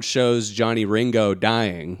Tombstone shows Johnny Ringo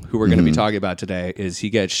dying, who we're going to be talking about today, is he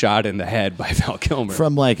gets shot in the head by Val Kilmer.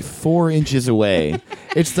 From like 4 inches away.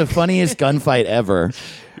 It's the funniest gunfight ever.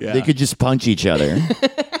 Yeah. They could just punch each other.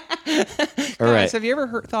 All right. Guys, have you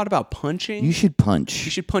ever thought about punching? You should punch.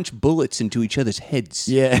 You should punch bullets into each other's heads.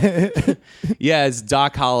 Yeah. Yeah, it's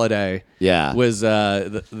Doc Holliday. Yeah. Was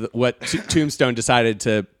what Tombstone decided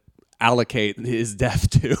to allocate his death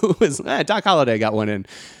to. Was Doc Holliday got one in.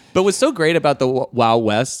 But what's so great about the Wild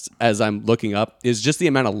West, as I'm looking up, is just the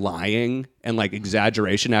amount of lying and like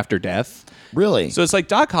exaggeration after death. Really? So it's like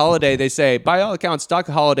Doc Holliday, they say, by all accounts, Doc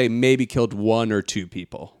Holliday maybe killed 1 or 2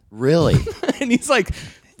 people. Really? And he's like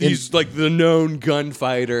the known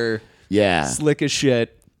gunfighter. Yeah. Slick as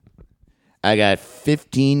shit. I got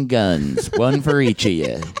 15 guns, one for each of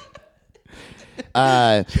you.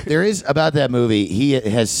 There is about that movie. He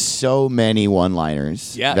has so many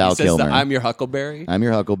one-liners. Yeah, Val he says Kilmer. I'm your Huckleberry. I'm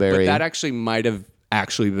your Huckleberry. But that actually might have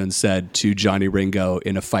actually been said to Johnny Ringo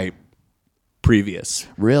in a fight previous.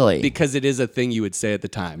 Really? Because it is a thing you would say at the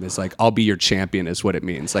time. It's like, I'll be your champion is what it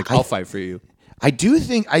means. Like, I'll fight for you. I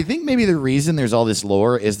think maybe the reason there's all this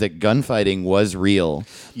lore is that gunfighting was real.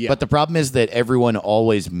 Yeah. But the problem is that everyone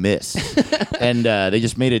always missed. And they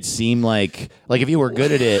just made it seem like if you were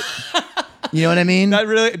good at it, you know what I mean? Not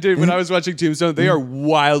really, dude. When I was watching Tombstone, they are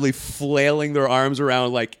wildly flailing their arms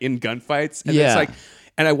around like in gunfights. And Yeah. it's like,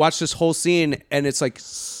 and I watched this whole scene, and it's like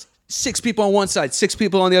 6 people on one side, 6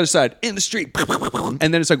 people on the other side in the street, and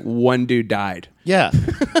then it's like 1 dude died. Yeah.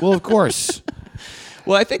 Well, of course.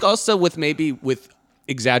 Well, I think also with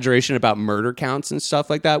exaggeration about murder counts and stuff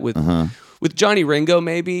like that with Johnny Ringo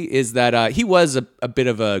maybe is that he was a bit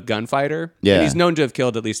of a gunfighter. Yeah. And he's known to have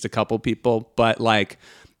killed at least a couple people, but like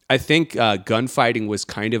I think gunfighting was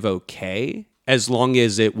kind of okay as long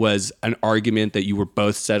as it was an argument that you were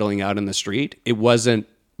both settling out in the street. It wasn't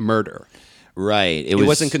murder. Right. It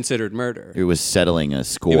wasn't considered murder. It was settling a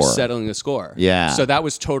score. It was settling a score. Yeah. So that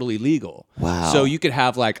was totally legal. Wow. So you could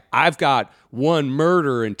have like, I've got 1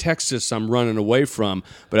 murder in Texas I'm running away from,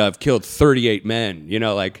 but I've killed 38 men,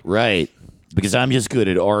 like. Right. Because I'm just good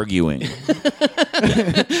at arguing.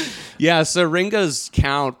 Yeah, so Ringo's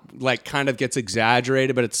count like kind of gets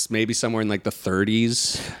exaggerated, but it's maybe somewhere in like the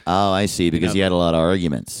 30s. Oh, I see. Because he had a lot of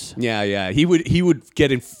arguments. Yeah. He would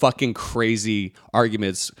get in fucking crazy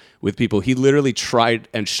arguments with people. He literally tried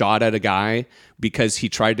and shot at a guy because he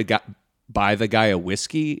tried to buy the guy a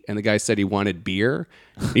whiskey, and the guy said he wanted beer.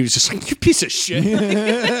 He was just like, "You piece of shit!"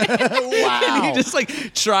 Wow. And he just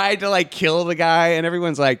like tried to like kill the guy, and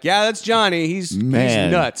everyone's like, "Yeah, that's Johnny. He's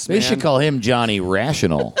nuts." They should call him Johnny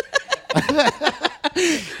Rational.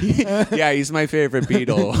 Yeah, he's my favorite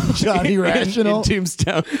Beatle. Johnny Rational in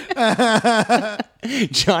Tombstone.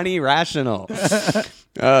 Johnny Rational.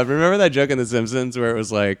 Remember that joke in The Simpsons where it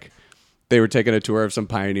was like they were taking a tour of some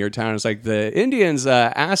pioneer town? It's like the Indians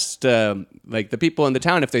asked like the people in the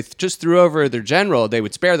town if they just threw over their general, they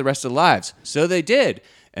would spare the rest of their lives. So they did,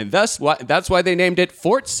 and that's why they named it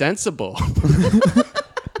Fort Sensible.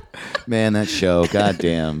 Man, that show,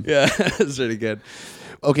 goddamn. Yeah, it's really good.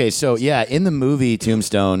 Okay, so yeah, in the movie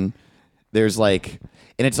Tombstone, there's like,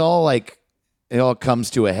 and it's all like, it all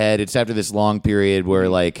comes to a head. It's after this long period where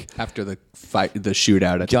like after the fight, the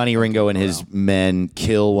shootout, Johnny Ringo and his men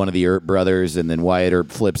kill one of the Earp brothers, and then Wyatt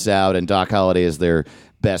Earp flips out, and Doc Holliday is their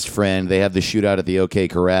best friend. They have the shootout at the OK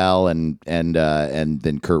Corral, and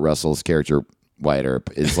then Kurt Russell's character Wyatt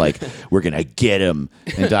Earp is like, we're gonna get him,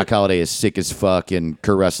 and Doc Holliday is sick as fuck, and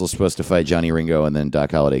Kurt Russell's supposed to fight Johnny Ringo, and then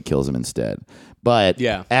Doc Holliday kills him instead. But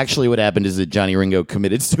yeah, actually what happened is that Johnny Ringo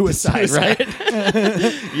committed suicide. Right?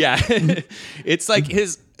 Yeah. It's like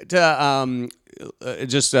his,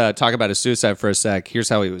 just talk about his suicide for a sec. Here's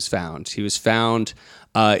how he was found. He was found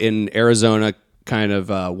in Arizona, kind of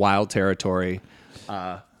wild territory.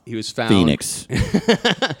 He was found Phoenix.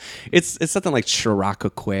 It's something like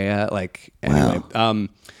Chiracaquea. Like, anyway, wow.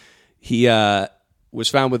 He was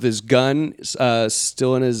found with his gun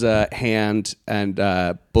still in his hand, and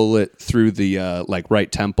bullet through the like right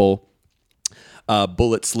temple,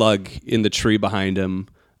 bullet slug in the tree behind him.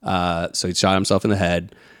 So he shot himself in the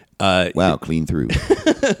head. Wow, clean through.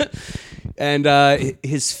 And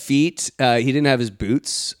his feet, he didn't have his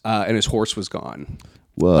boots, and his horse was gone.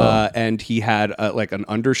 Whoa. And he had like an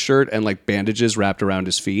undershirt and like bandages wrapped around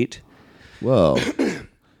his feet. Whoa.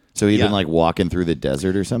 So he'd been like walking through the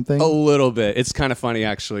desert or something? A little bit. It's kind of funny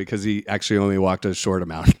actually, because he actually only walked a short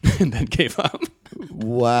amount and then gave up.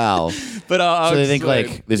 Wow. But so they think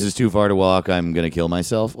like, this is too far to walk, I'm going to kill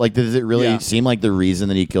myself? Like, does it really seem like the reason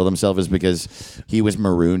that he killed himself is because he was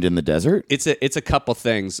marooned in the desert? It's a couple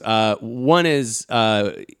things. One is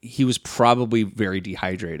he was probably very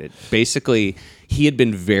dehydrated. Basically, he had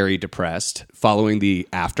been very depressed following the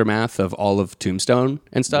aftermath of all of Tombstone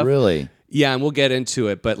and stuff. Really? Yeah, and we'll get into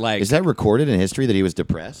it, but like... Is that recorded in history that he was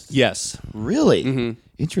depressed? Yes. Really? Mm-hmm.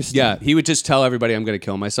 Interesting. Yeah, he would just tell everybody, I'm going to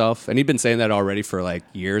kill myself. And he'd been saying that already for like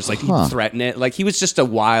years. Like, he'd threaten it. Like, he was just a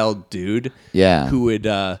wild dude. Yeah. Who would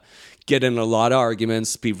get in a lot of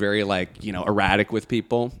arguments, be very like, erratic with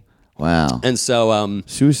people. Wow. And so...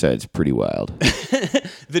 suicide's pretty wild.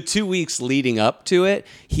 The 2 weeks leading up to it,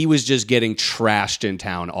 he was just getting trashed in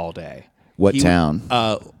town all day. What town?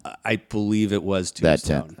 I believe it was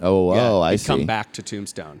Tombstone. That town. Oh, I see. Come back to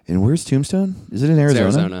Tombstone. And where's Tombstone? Is it in Arizona?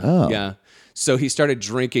 It's Arizona. Oh. Yeah. So he started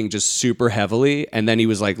drinking just super heavily, and then he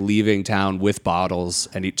was like leaving town with bottles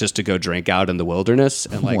and just to go drink out in the wilderness.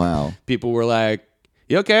 And like people were like,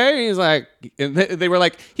 "You okay?" He's like, and they were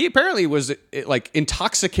like, he apparently was like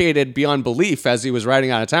intoxicated beyond belief as he was riding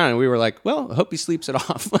out of town, and we were like, "Well, I hope he sleeps it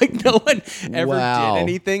off." Like, no one ever did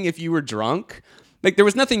anything if you were drunk. Like, there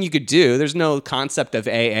was nothing you could do. There's no concept of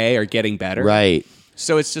AA or getting better. Right.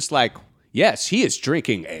 So it's just like, yes, he is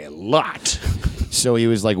drinking a lot. So he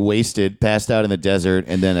was like wasted, passed out in the desert,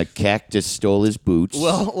 and then a cactus stole his boots.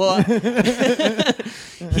 Well,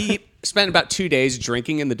 he spent about 2 days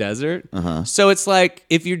drinking in the desert. So it's like,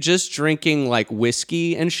 if you're just drinking like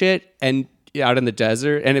whiskey and shit and out in the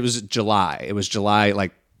desert, and it was July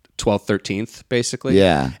like 12th, 13th, basically.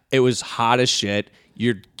 Yeah. It was hot as shit.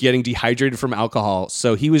 You're getting dehydrated from alcohol.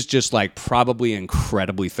 So he was just like probably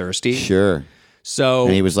incredibly thirsty. Sure. So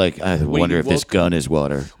and he was like, I wonder if this gun is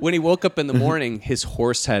water. When he woke up in the morning, his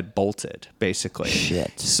horse had bolted, basically.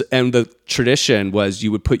 Shit. So, and the tradition was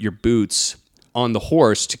you would put your boots on the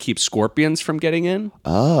horse to keep scorpions from getting in.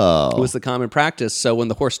 Oh. It was the common practice. So when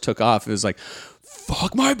the horse took off, it was like,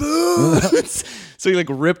 fuck my boots. So he like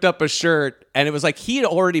ripped up a shirt, and it was like he had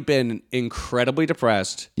already been incredibly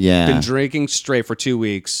depressed. Yeah. Been drinking straight for 2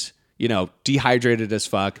 weeks, dehydrated as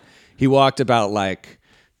fuck. He walked about like,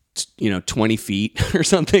 20 feet or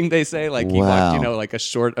something, they say. Like he walked, like a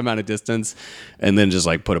short amount of distance, and then just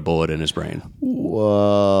like put a bullet in his brain.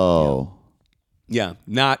 Whoa. Yeah,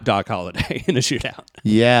 not Doc Holliday in a shootout.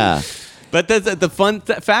 Yeah. But the fun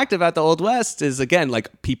fact about the Old West is, again,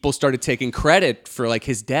 like people started taking credit for like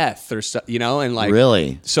his death or so, and like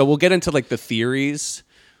Really? So we'll get into like the theories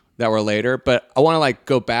that were later, but I want to like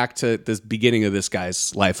go back to this beginning of this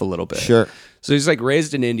guy's life a little bit. Sure. So he's like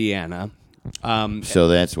raised in Indiana. So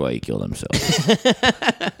that's why he killed himself.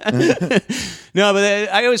 No,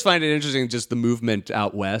 but I always find it interesting, just the movement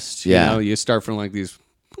out west. Yeah. You start from like these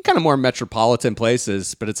kind of more metropolitan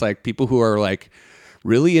places, but it's like people who are like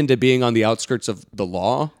really into being on the outskirts of the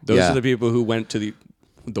law. Those Yeah. are the people who went to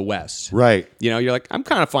the West. Right. You're like, I'm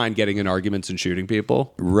kind of fine getting in arguments and shooting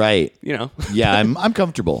people. Right. Yeah, I'm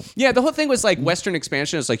comfortable. Yeah, the whole thing was like Western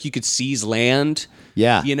expansion is like you could seize land.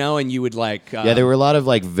 Yeah. And you would like... Yeah, there were a lot of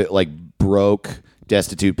like broke,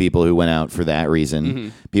 destitute people who went out for that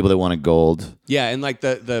reason. People that wanted gold. Yeah, and like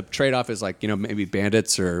the trade-off is like, maybe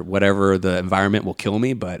bandits or whatever, the environment will kill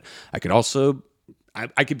me, but I could also...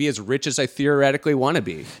 I could be as rich as I theoretically want to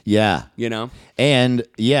be. Yeah. And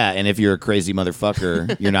if you're a crazy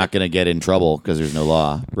motherfucker, you're not going to get in trouble because there's no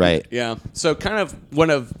law. Right. Yeah. So kind of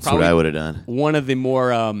That's what I would have done. One of the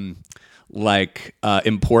more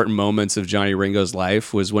important moments of Johnny Ringo's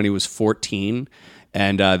life was when he was 14,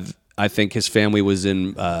 and I think his family was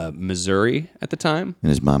in Missouri at the time. And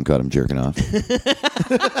his mom caught him jerking off.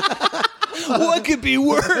 What could be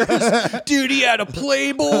worse? Dude, he had a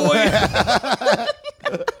Playboy.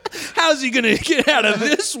 How's he going to get out of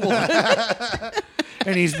this one?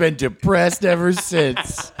 And he's been depressed ever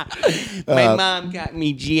since. My mom got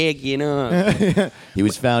me jagging off. He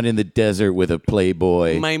was found in the desert with a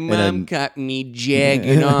Playboy. My mom got me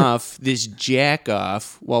jagging off this jack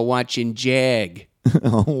off while watching Jag.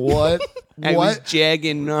 What? I was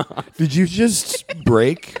jagging off. Did you just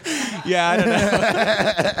break? Yeah, I don't know.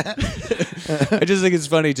 I just think it's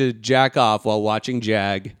funny to jack off while watching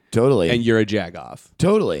Jag. Totally. And you're a jag off.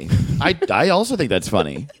 Totally. I also think that's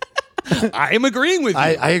funny. I am agreeing with you.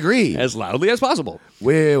 I agree. As loudly as possible.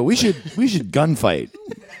 We should gunfight.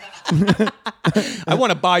 I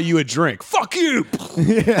want to buy you a drink. Fuck you.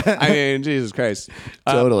 I mean, Jesus Christ.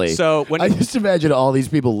 Totally. So when I just imagine all these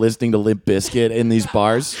people listening to Limp Bizkit in these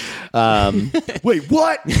bars. Wait,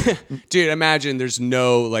 what? Dude, imagine there's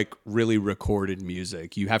no like really recorded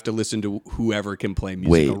music. You have to listen to whoever can play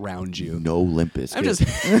music around you. No Limp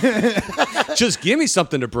Bizkit. I'm just give me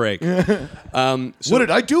something to break. What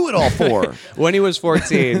did I do it all for? When he was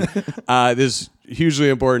 14, this hugely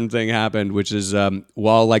important thing happened, which is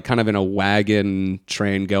while like kind of in a wagon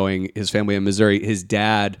train going, his family in Missouri, his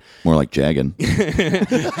dad... More like jagging.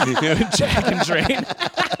 Jagging train.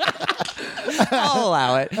 I'll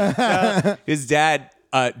allow it. His dad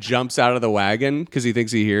jumps out of the wagon because he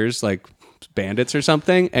thinks he hears like bandits or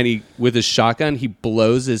something, and he, with his shotgun, he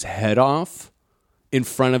blows his head off in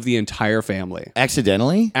front of the entire family.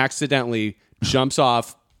 Accidentally Jumps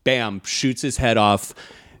off, bam, shoots his head off.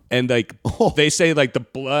 And like they say, like the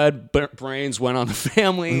blood brains went on the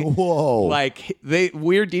family. Whoa! Like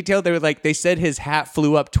weird detail. They were like they said his hat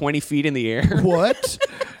flew up 20 feet in the air. What?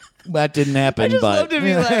 That didn't happen. I just but love to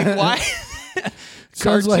be like, why?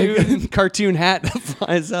 Cartoon hat that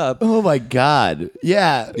flies up. Oh my God!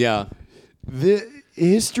 Yeah, Yeah. The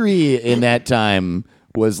history in that time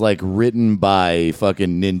was like written by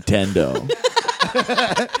fucking Nintendo.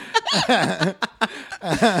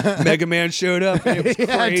 Mega Man showed up. And it was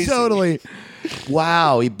crazy. Yeah, totally.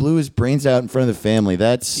 Wow, he blew his brains out in front of the family.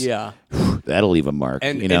 That's that'll leave a mark.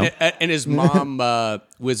 And and his mom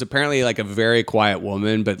was apparently like a very quiet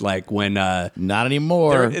woman, but like when not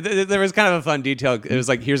anymore. There was kind of a fun detail. It was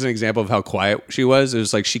like, here's an example of how quiet she was. It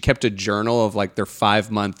was like she kept a journal of like their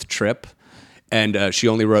 5-month trip, and she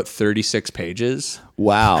only wrote 36 pages.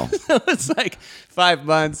 Wow. It's like 5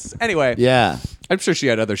 months. Anyway. Yeah. I'm sure she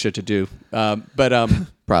had other shit to do. But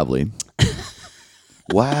probably.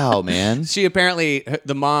 Wow, man. She apparently,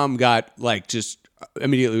 the mom got like just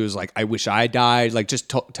immediately was like, I wish I died. Like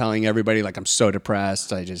just telling everybody like, I'm so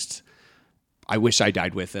depressed. I wish I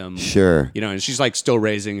died with him. Sure. And she's like still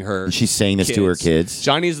raising her. And she's saying this to her kids.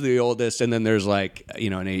 Johnny's the oldest. And then there's like, an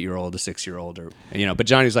 8-year-old, a 6-year-old, but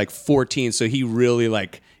Johnny's like 14. So he really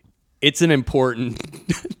like, it's an important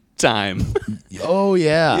time. Oh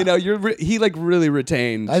yeah. He like really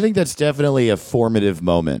retained. I think that's definitely a formative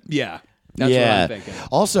moment. Yeah. That's what I'm thinking.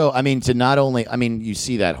 Also, I mean, you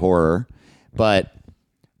see that horror,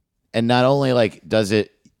 and not only like does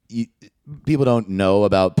it, people don't know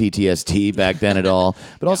about PTSD back then at all,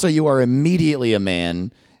 but also you are immediately a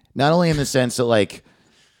man, not only in the sense that like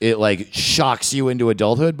it like shocks you into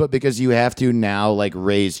adulthood, but because you have to now like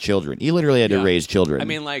raise children. You literally had to raise children. I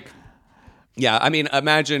mean, like, Yeah, I mean,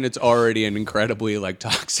 imagine it's already an incredibly like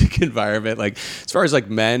toxic environment. Like as far as like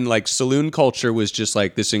men, like saloon culture was just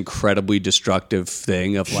like this incredibly destructive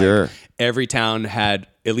thing of like Sure. every town had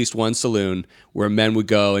at least one saloon where men would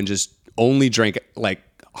go and just only drink like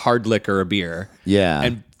hard liquor or beer. Yeah.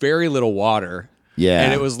 And very little water. Yeah.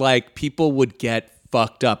 And it was like people would get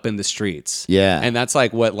fucked up in the streets. Yeah. And that's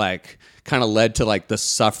like what like kind of led to like the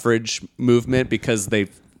suffrage movement because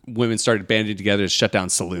women started banding together to shut down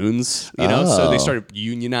saloons, you know? So they started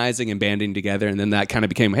unionizing and banding together. And then that kind of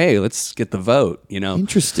became, hey, let's get the vote, you know?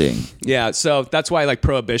 Interesting. Yeah. So that's why like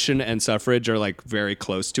prohibition and suffrage are like very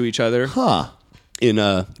close to each other in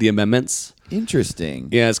the amendments. Interesting.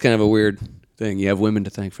 Yeah. It's kind of a weird thing. You have women to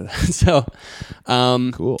thank for that. So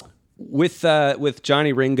Cool. with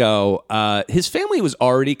Johnny Ringo, his family was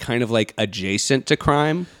already kind of like adjacent to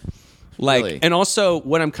crime. Like, Really? and also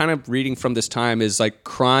what I'm kind of reading from this time is like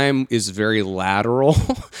crime is very lateral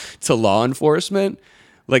to law enforcement.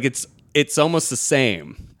 Like it's almost the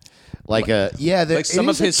same. Like Like some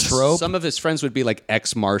of his trope. some of his friends would be like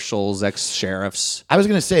ex-marshals, ex-sheriffs. I was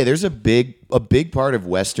gonna say there's a big part of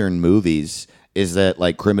Western movies is that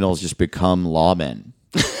like criminals just become lawmen.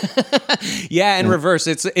 Yeah, in reverse,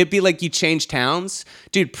 it'd be like you change towns,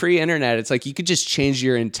 dude. Pre-internet, it's like you could just change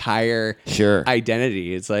your entire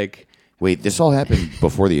identity. It's like, wait, this all happened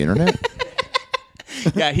before the internet?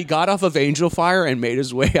 yeah, he got off of Angel Fire and made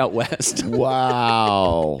his way out west.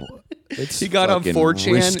 Wow, He got on fucking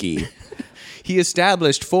 4chan. risky. He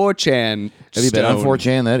established 4chan. Have you been on stone.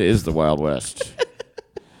 4chan? That is the Wild West.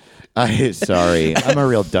 Sorry, I'm a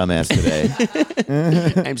real dumbass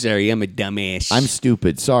today. I'm sorry, I'm a dumbass. I'm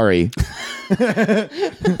stupid. Sorry.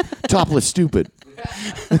 Topless stupid.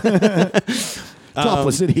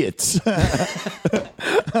 Topless idiots.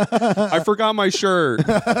 I forgot my shirt.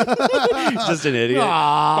 Just an idiot.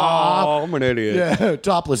 Oh, I'm an idiot. Yeah,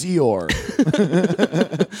 topless Eeyore.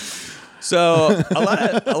 So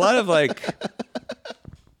a lot of like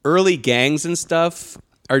early gangs and stuff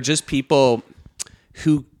are just people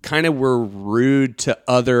who kind of were rude to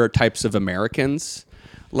other types of Americans.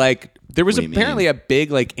 Like there was What do you apparently mean? a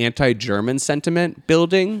big like anti-German sentiment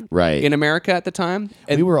building Right. in America at the time.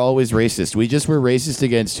 And, We were always racist. We just were racist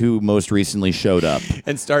against who most recently showed up.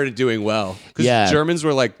 and started doing well. Because Yeah. Germans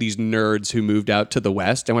were like these nerds who moved out to the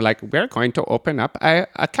West and were like, we're going to open up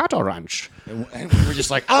a cattle ranch. And we were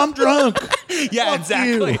just like, I'm drunk. Yeah,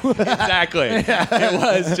 exactly. Exactly. It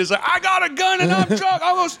was just like, I got a gun and I'm drunk.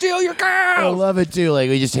 I'm going to steal your I cow. love it too. Like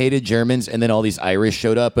we just hated Germans, and then all these Irish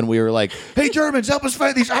showed up, and we were like, "Hey, Germans, help us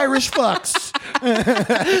fight these Irish fucks."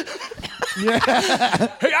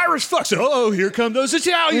 Hey, Irish fucks. Oh, here come those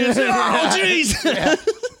Italians. Oh,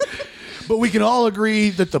 jeez. But we can all agree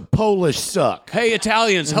that the Polish suck. Hey,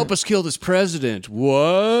 Italians, help us kill this president.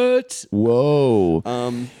 What? Whoa.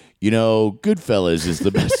 You know, Goodfellas is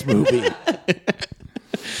the best movie.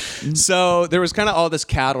 So there was kind of all this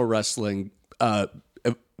cattle rustling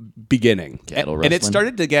beginning. Cattle And it rustling?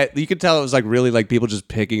 started to get, you could tell it was like really like people just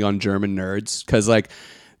picking on German nerds. Because like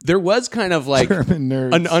there was kind of like German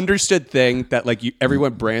nerds. an understood thing that like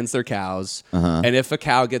everyone brands their cows. And if a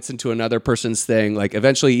cow gets into another person's thing, like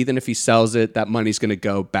eventually, even if he sells it, that money's going to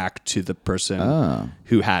go back to the person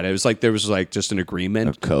who had it. It was like there was like just an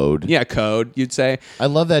agreement. Code. Yeah, code, you'd say. I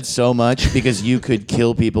love that so much because you could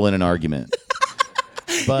kill people in an argument.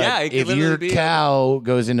 But Yeah, it could if literally your be cow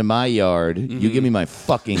goes into my yard, you give me my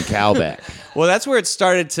fucking cow back. Well, that's where it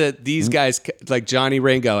started to, these guys, like Johnny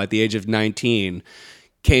Ringo at the age of 19,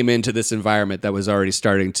 came into this environment that was already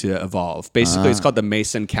starting to evolve. Basically, it's called the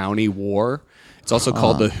Mason County War. It's also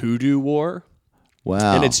called the Hoodoo War.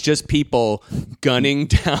 Wow. And it's just people gunning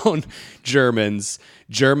down Germans.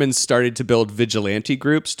 Germans started to build vigilante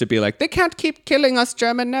groups to be like, they can't keep killing us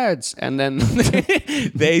German nerds. And then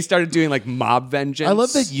they started doing like mob vengeance. I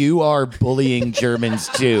love that you are bullying Germans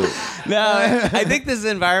too. No, I think this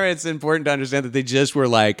environment, it's important to understand that they just were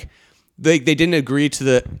like, they didn't agree to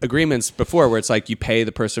the agreements before where it's like you pay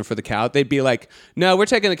the person for the cow. They'd be like, no, we're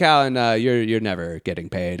taking the cow and you're never getting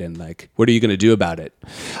paid. And like, what are you going to do about it?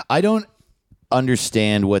 I don't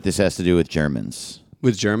understand what this has to do with Germans.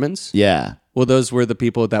 With Germans? Yeah. Well, those were the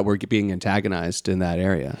people that were being antagonized in that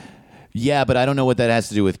area. Yeah, but I don't know what that has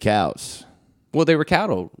to do with cows. Well, they were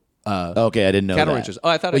cattle. Okay, I didn't know Cattle that. ranchers. Oh,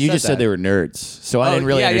 I thought I Well, you said just said that. they were nerds, so I didn't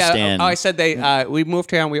really understand. Yeah. Oh, I said they. We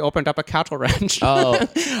moved here and we opened up a cattle ranch. Oh, okay.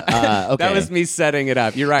 That was me setting it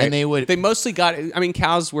up. You're right. And They mostly got. I mean,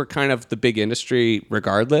 cows were kind of the big industry,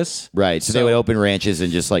 regardless. Right, so they would open ranches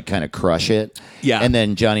and just like kind of crush it. Yeah. And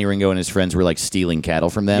then Johnny Ringo and his friends were like stealing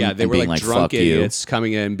cattle from them. Yeah, they and were being like like drunk fuck idiots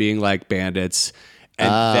coming in, being like bandits, and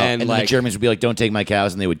you. then and like the Germans would be like, "Don't take my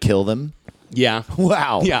cows," and they would kill them. Yeah.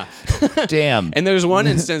 Wow. Yeah. Damn. And there's one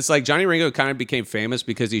instance, like Johnny Ringo kind of became famous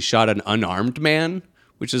because he shot an unarmed man,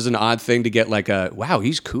 which is an odd thing to get like wow,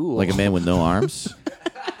 he's cool. Like a man with no arms?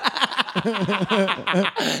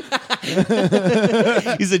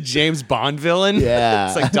 He's a James Bond villain. Yeah.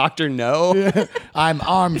 It's like Dr. No. I'm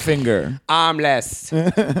arm finger. Armless.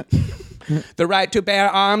 The right to bear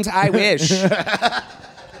arms, I wish.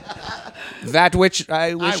 That which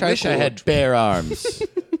I wish I could. I had bare arms.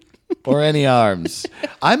 Or any arms.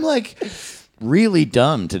 I'm like really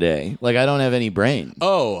dumb today. Like I don't have any brain.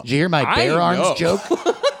 Oh. Did you hear my I bare arms know. joke?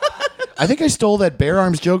 I think I stole that bare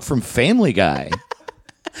arms joke from Family Guy.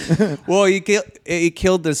 Well, he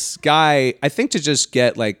killed this guy, I think to just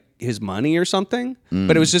get like his money or something.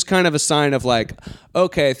 But it was just kind of a sign of like,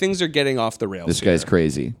 okay, things are getting off the rails. This here. guy's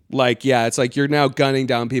crazy. Like, yeah, it's like you're now gunning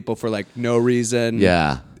down people for like no reason.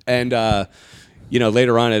 Yeah. And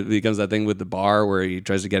later on it becomes that thing with the bar where he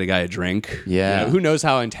tries to get a guy a drink. Yeah. Who knows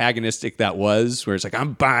how antagonistic that was, where it's like,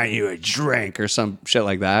 I'm buying you a drink or some shit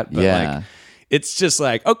like that. But Yeah. like it's just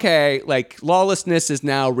like, okay, like lawlessness is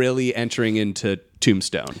now really entering into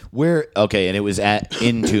Tombstone. And it was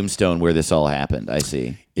in Tombstone where this all happened. I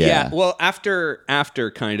see. Yeah. Well, after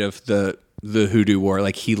kind of the hoodoo war,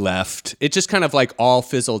 like he left, it just kind of like all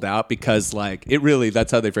fizzled out because like it really,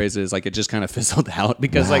 that's how they phrase it, is like it just kind of fizzled out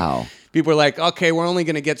because Wow. like people were like, okay, we're only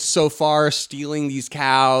going to get so far stealing these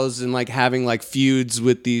cows and like having like feuds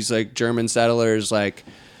with these like German settlers. Like,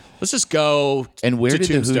 let's just go. And where to did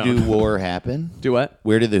Tombstone. the hoodoo war happen? Do what?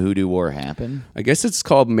 Where did the hoodoo war happen? I guess it's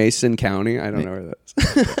called Mason County. I don't know where that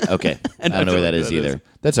is. Okay. I don't know where that is either.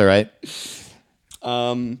 That's all right.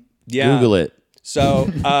 Yeah. Google it.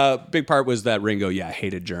 So, big part was that Ringo,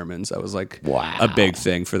 hated Germans. That was like Wow. a big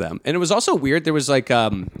thing for them. And it was also weird. There was like,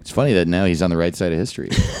 It's funny that now he's on the right side of history.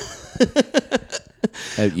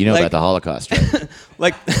 You know Like- about the Holocaust, right?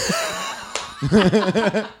 like,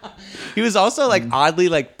 he was also like oddly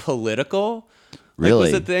like political. Like,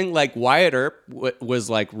 Really? was the thing like Wyatt Earp was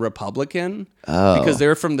like Republican Oh. because they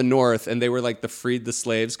were from the North and they were like the freed the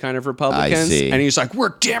slaves kind of Republicans. see. And he's like, we're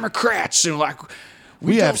Democrats and like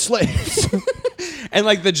We have slaves. and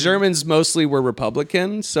like the Germans mostly were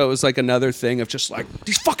Republican, so it was like another thing of just like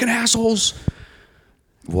these fucking assholes.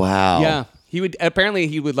 Wow. Yeah. He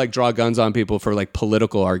would like draw guns on people for like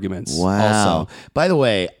political arguments. Wow. Also. By the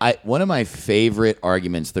way, one of my favorite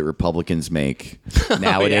arguments that Republicans make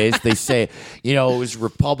nowadays, they say, it was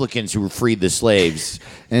Republicans who freed the slaves.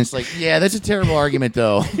 And it's like, yeah, that's a terrible argument,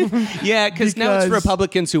 though. Yeah, because now it's Because-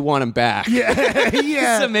 Republicans who want him back.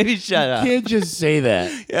 Yeah. So maybe shut up. You can't just say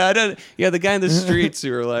that. Yeah, I don't. Yeah, the guy in the streets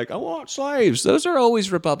who are like, I want slaves. Those are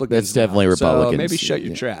always Republicans. That's definitely now. Republicans. So maybe shut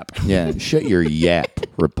your trap. Yeah, shut your yap,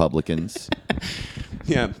 Republicans.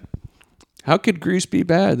 Yeah. How could Greece be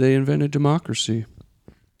bad? They invented democracy.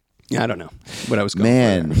 Yeah, I don't know what I was going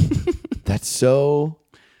Man, for. that's so...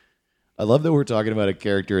 I love that we're talking about a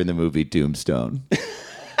character in the movie Tombstone.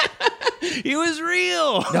 He was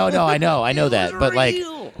real. No, I know that. But like...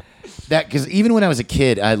 That, because even when I was a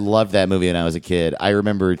kid, I loved that movie when I was a kid. I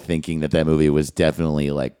remember thinking that movie was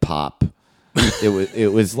definitely like pop.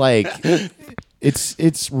 It was like...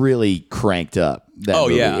 It's really cranked up. That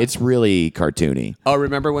movie. Yeah. It's really cartoony. Oh,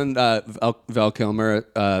 remember when Val Kilmer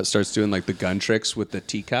starts doing like the gun tricks with the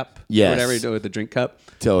teacup? Yes. Or whatever you do with the drink cup.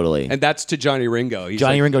 Totally. And that's to Johnny Ringo. He's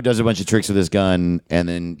Johnny like, Ringo does a bunch of tricks with his gun, and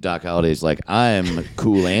then Doc Holliday's like, I'm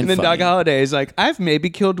cool and And then funny. Doc Holliday is like, I've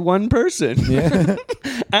maybe killed one person.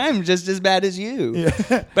 I'm just as bad as you.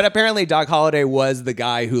 Yeah. But apparently Doc Holliday was the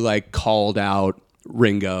guy who like called out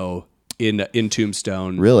Ringo in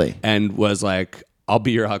Tombstone. Really? And was like, I'll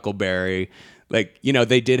be your Huckleberry. Like,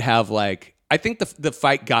 they did have like, I think the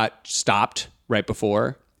fight got stopped right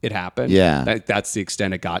before it happened. Yeah. That's the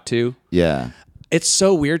extent it got to. Yeah. It's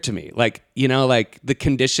so weird to me. Like, like the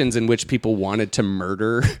conditions in which people wanted to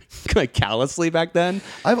murder like callously back then.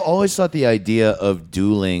 I've always thought the idea of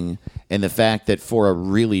dueling and the fact that for a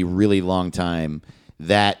really, really long time,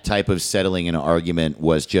 that type of settling an argument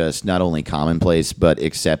was just not only commonplace, but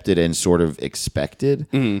accepted and sort of expected.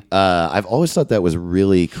 I've always thought that was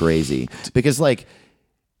really crazy because, like,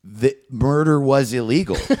 the murder was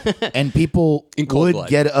illegal and people would blood.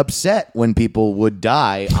 get upset when people would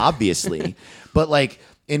die, obviously. But, like,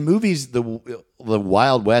 in movies, the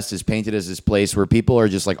Wild West is painted as this place where people are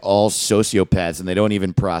just, like, all sociopaths and they don't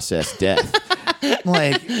even process death.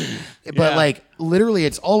 Like, literally,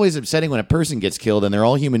 it's always upsetting when a person gets killed and they're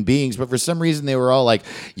all human beings. But for some reason, they were all like,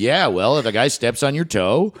 yeah, well, if a guy steps on your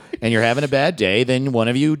toe and you're having a bad day, then one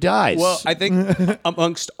of you dies. Well, I think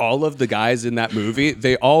amongst all of the guys in that movie,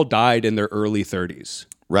 they all died in their early 30s.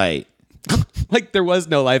 Right. Like there was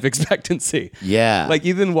no life expectancy. Yeah. Like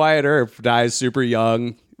even Wyatt Earp dies super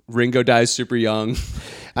young. Ringo dies super young.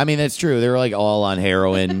 I mean, that's true. They were like all on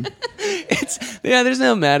heroin. There's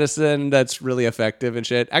no medicine that's really effective and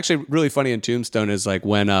shit. Actually, really funny in Tombstone is like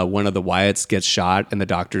when one of the Wyatts gets shot and the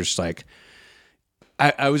doctor's like,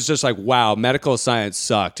 I was just like, wow, medical science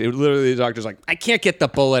sucked. It literally, the doctor's like, I can't get the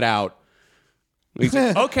bullet out. He's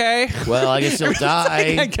like, okay. Well, I guess he'll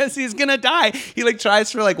die. I guess he's gonna die. He like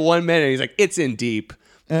tries for like 1 minute. He's like, it's in deep.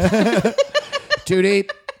 Too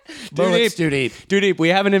deep. Bullets too deep. Too deep. We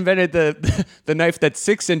haven't invented the knife that's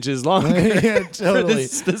 6 inches long. Yeah, For totally.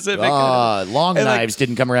 this specific. Long And, like, knives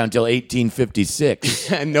didn't come around until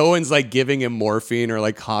 1856. and no one's like giving him morphine or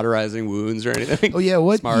like cauterizing wounds or anything. Oh yeah,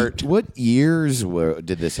 Smart. What years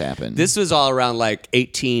did this happen? This was all around like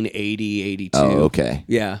 1880, 82. Oh, okay.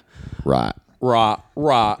 Yeah. Rot. Well,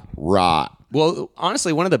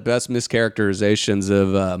 honestly, one of the best mischaracterizations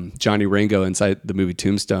of Johnny Ringo inside the movie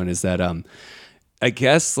Tombstone is that I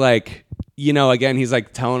guess like, again, he's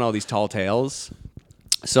like telling all these tall tales.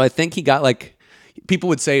 So I think he got like, people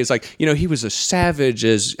would say it's like, he was as savage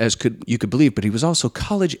as you could believe, but he was also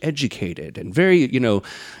college educated and very, and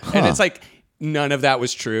it's like, none of that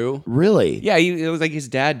was true. Really? Yeah, it was like his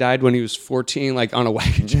dad died when he was 14, like on a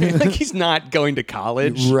wagon train. Like he's not going to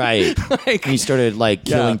college. Right. Like, he started like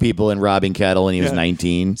killing people and robbing cattle when he was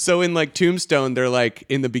 19. so in like Tombstone, they're like,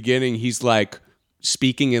 in the beginning, he's like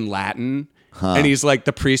speaking in Latin. And he's like,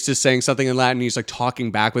 the priest is saying something in Latin. He's like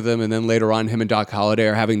talking back with him. And then later on, him and Doc Holliday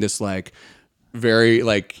are having this like very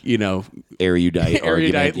like, Erudite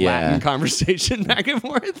argument. Latin Yeah. conversation back and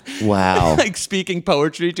forth. Wow. Like speaking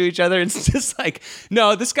poetry to each other. It's just like,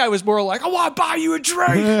 no, this guy was more like, I want to buy you a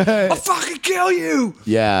drink. I'll fucking kill you.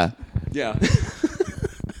 Yeah. Yeah.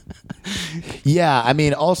 Yeah. I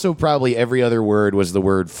mean, also probably every other word was the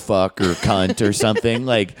word fuck or cunt or something.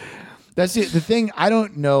 Like, that's it. The thing, I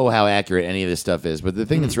don't know how accurate any of this stuff is, but the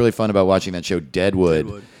thing that's really fun about watching that show,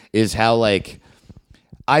 Deadwood, is how like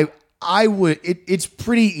I would. It's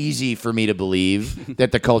pretty easy for me to believe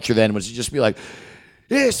that the culture then was to just be like,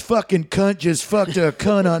 this fucking cunt just fucked a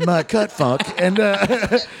cunt on my cut funk, and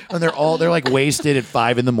they're like wasted at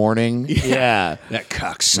 5 a.m. Yeah. That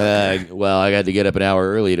cocksucker. Well, I got to get up an hour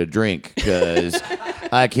early to drink because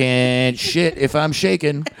I can't shit if I'm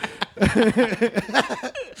shaking.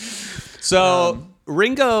 So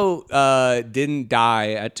Ringo didn't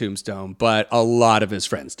die at Tombstone, but a lot of his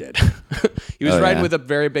friends did. He was riding with a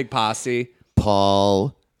very big posse.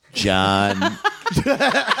 Paul, John,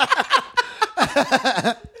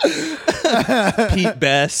 Pete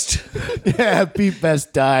Best. yeah, Pete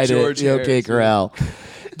Best died George at the OK Harrison. Corral.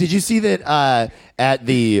 Did you see that at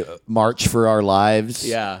the March for Our Lives?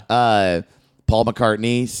 Yeah. Paul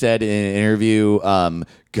McCartney said in an interview,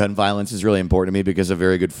 gun violence is really important to me because a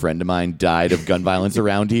very good friend of mine died of gun violence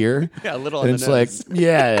around here. Yeah, a little on and the it's nose. like,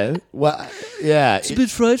 yeah, well, yeah. It's a bit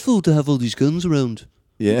frightful to have all these guns around.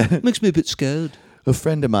 Yeah. Makes me a bit scared. A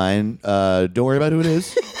friend of mine, don't worry about who it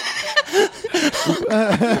is.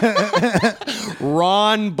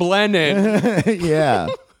 Ron Blennon. Yeah.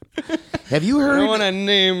 Have you I heard don't want to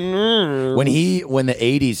name. when the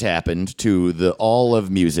 80s happened to the all of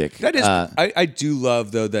music? That is, I do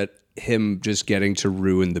love though that him just getting to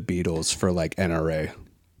ruin the Beatles for like NRA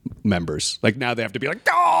members. Like now they have to be like,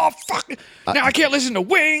 oh fuck, now I can't listen to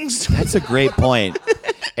Wings. That's a great point.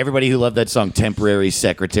 Everybody who loved that song, Temporary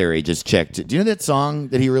Secretary, just checked it. Do you know that song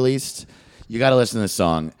that he released? You got to listen to this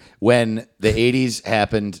song. When the 80s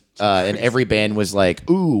happened and every band was like,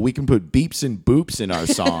 ooh, we can put beeps and boops in our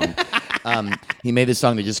song. He made this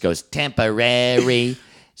song that just goes, Temporary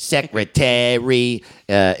Secretary.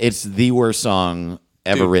 It's the worst song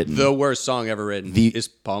ever written. The worst song ever written is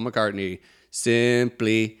Paul McCartney.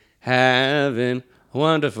 Simply having a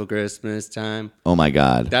wonderful Christmas time. Oh, my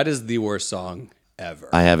God. That is the worst song ever.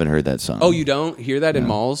 I haven't heard that song. Oh, you don't hear that in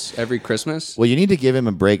malls every Christmas? Well, you need to give him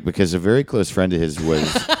a break because a very close friend of his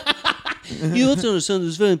was... You have to understand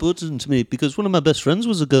it's very important to me because one of my best friends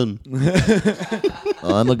was a gun.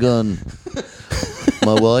 I'm a gun.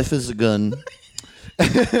 My wife is a gun.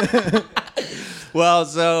 Well,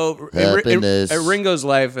 so Happiness. at Ringo's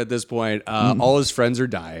life at this point, all his friends are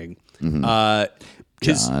dying.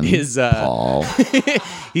 John, His Paul.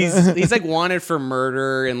 he's like wanted for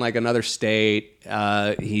murder in like another state.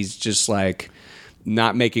 He's just like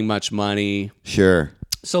not making much money. Sure.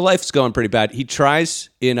 So life's going pretty bad. He tries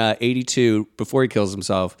in 82 before he kills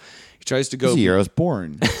himself. He tries to go. This year I was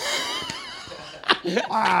born.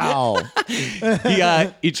 Wow.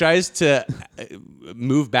 He tries to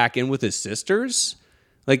move back in with his sisters.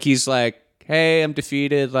 Like he's like, hey, I'm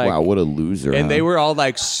defeated. Like, Wow, what a loser. and huh? they were all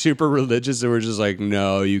like super religious. They were just like,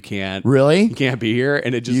 no, you can't. Really? You can't be here.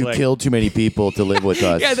 And it just You like, killed too many people to live with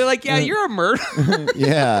us. yeah, they're like, yeah, you're a murderer.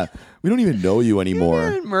 Yeah. We don't even know you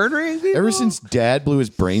anymore. Murdering people. Ever since Dad blew his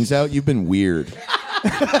brains out, you've been weird.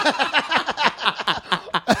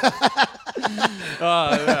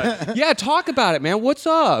 Yeah, talk about it, man. What's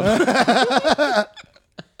up?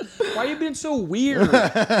 Why you been so weird?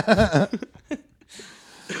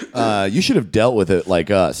 You should have dealt with it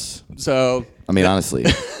like us. So I mean, honestly.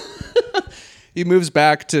 he moves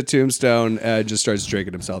back to Tombstone and just starts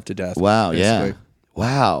drinking himself to death. Wow, yeah. basically.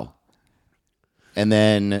 Wow. And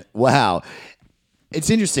then, wow. It's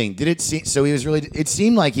interesting. Did it seem so he was really it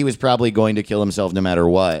seemed like he was probably going to kill himself no matter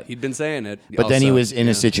what. He'd been saying it. But then he also, was in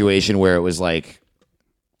a situation where it was like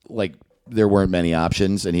there weren't many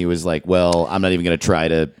options and he was like, well, I'm not even going to try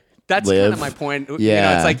to That's live. kind of my point. Yeah. You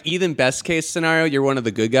know, it's like even best case scenario, you're one of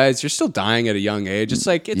the good guys. You're still dying at a young age. It's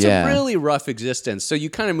like, it's Yeah. a really rough existence. So you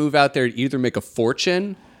kind of move out there to either make a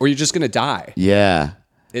fortune or you're just going to die. Yeah.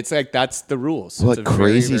 It's like, that's the rules. What it's a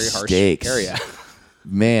crazy very, very harsh stakes. area.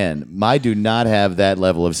 Man, I do not have that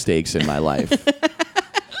level of stakes in my life.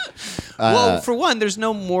 Well, for one, there's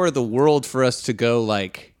no more of the world for us to go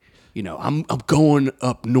like, you know, I'm going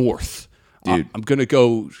up north. Dude. I'm going to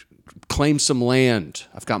go claim some land.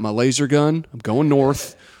 I've got my laser gun. I'm going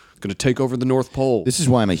north. I'm going to take over the North Pole. This is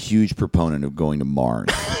why I'm a huge proponent of going to Mars.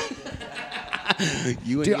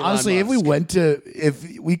 You and Dude, Elon honestly, Musk.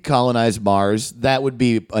 if we colonized Mars, that would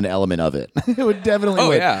be an element of it. It would definitely.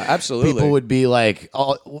 Oh, yeah, absolutely. People would be like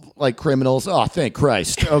criminals. Oh, thank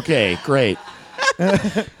Christ. Okay, great.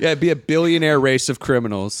 Yeah, it'd be a billionaire race of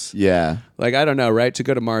criminals. Yeah. Like, I don't know, right? To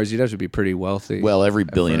go to Mars, you'd have to be pretty wealthy. Well, every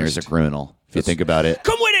billionaire is a first. criminal. If you think about it.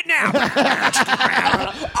 Come with it now!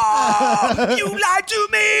 Oh, you lied to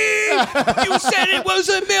me! You said it was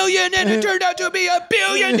 $1 million and it turned out to be $1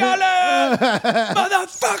 billion!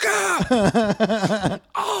 Motherfucker!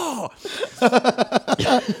 Oh!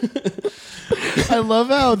 I love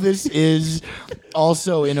how this is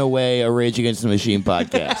also, in a way, a Rage Against the Machine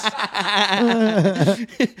podcast.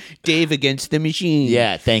 Dave against the machine.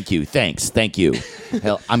 Yeah, thank you. Thank you.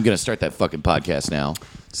 Hell, I'm going to start that fucking podcast now.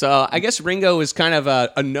 So I guess Ringo was kind of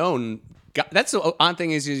a known guy. That's the odd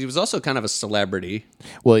thing is he was also kind of a celebrity.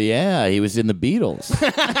 Well, yeah, he was in the Beatles.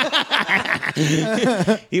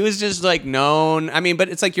 He was just like known. I mean, but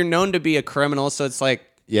it's like you're known to be a criminal, so it's like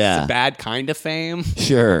Yeah. it's a bad kind of fame.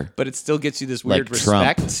 Sure. But it still gets you this weird Like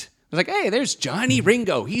Trump. respect. It's like, hey, there's Johnny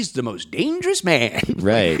Ringo. He's the most dangerous man.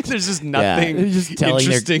 Right. There's just Yeah, nothing they're just telling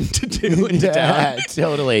their- interesting to do in town. Yeah,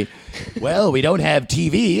 totally. Well, we don't have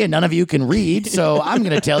TV and none of you can read, so I'm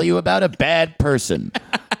going to tell you about a bad person.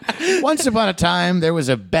 Once upon a time, there was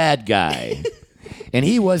a bad guy, and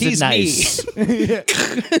he wasn't He's nice.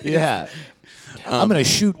 Yeah. I'm going to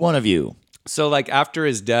shoot one of you. So, like, after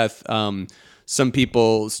his death, some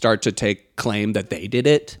people start to take claim that they did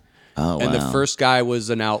it. Oh, And the wow. first guy was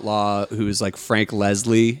an outlaw who was like Frank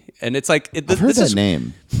Leslie. And it's like... I've heard that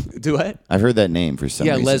name. Do what? I've heard that name for some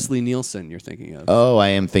Yeah, reason. Leslie Nielsen you're thinking of. Oh, I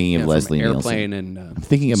am thinking of from Leslie Nielsen. Airplane and I'm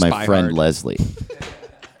thinking of my Spy friend Hard. Leslie.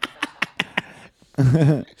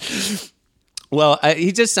 Well,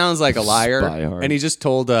 he just sounds like a liar, Spy Hard. and he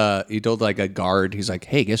told like a guard. He's like,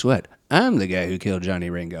 "Hey, guess what? I'm the guy who killed Johnny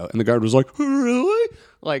Ringo." And the guard was like, "Really?"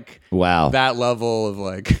 Like, Wow. that level of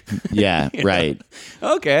like, Yeah, right.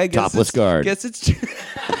 okay, I guess Topless it's, guard. Guess it's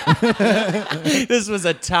this was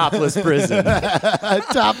a topless prison.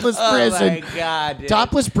 Topless Prison. Oh my god, dude.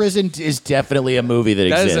 Topless Prison is definitely a movie that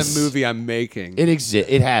That exists. is a movie I'm making. It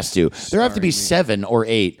It has to. There have to be 7 or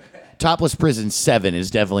 8. Topless Prison 7 is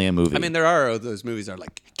definitely a movie. I mean, there are those movies that are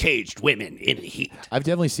like caged women in the heat, I've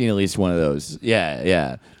definitely seen at least one of those. Yeah,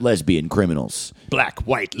 yeah. Lesbian criminals. black,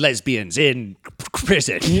 white lesbians in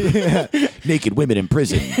prison. Naked women in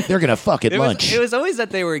prison. They're going to fuck at lunch. It was always that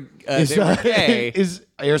they were gay. Is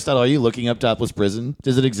Aristotle, are you looking up Topless Prison?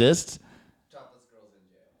 Does it exist?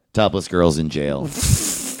 Topless girls in jail.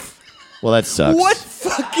 Well, that sucks. What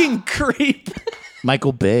fucking creep?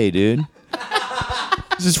 Michael Bay, dude.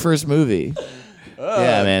 It's his first movie.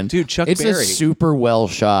 Yeah, man. dude, Chuck it's Berry. a super well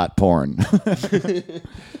shot porn.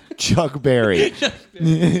 Chuck Berry.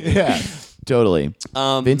 Yeah, totally.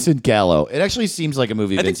 Vincent Gallo. It actually seems like a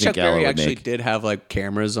movie I think Vincent Chuck Gallo Berry would actually make. did have like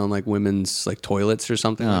cameras on like women's like toilets or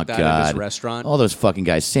something Oh, like that God. at his restaurant. All those fucking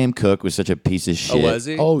guys. Sam Cooke was such a piece of shit. was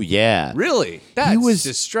he? Oh, yeah. Really? That's was-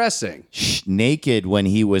 distressing. Naked when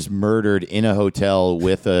he was murdered in a hotel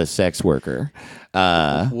with a sex worker.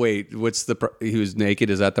 Wait, what's he was naked?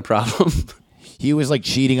 Is that the problem? He was like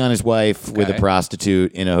cheating on his wife with a Okay.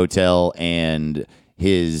 prostitute in a hotel, and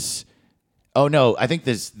his Oh no, I think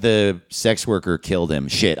the sex worker killed him.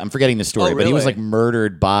 Shit, I'm forgetting the story, Oh, but he was really? like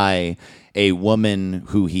murdered by a woman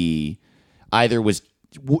who he either was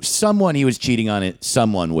someone he was cheating on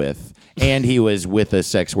someone with, and he was with a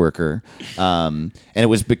sex worker, and it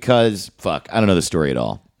was because I don't know the story at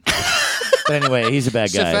all. But anyway, he's a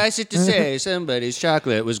bad guy. Suffice it to say, somebody's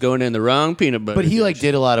chocolate was going in the wrong peanut butter. But he like dish.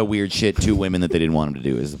 did a lot of weird shit to women that they didn't want him to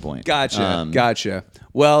do. Is the point? Gotcha.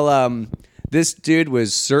 Well, this dude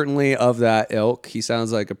was certainly of that ilk. He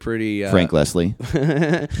sounds like a pretty Frank Leslie.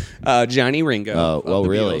 Johnny Ringo. Oh, of well, the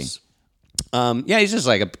really? Beatles. Yeah, he's just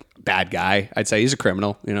like a bad guy. I'd say he's a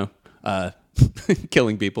criminal.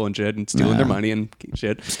 Killing people and shit and stealing their money and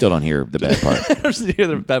shit. Still don't hear the bad part. I don't hear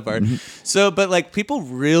the bad part. So, but like people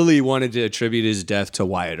really wanted to attribute his death to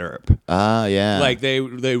Wyatt Earp. Yeah. Like they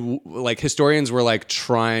like historians were like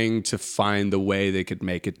trying to find the way they could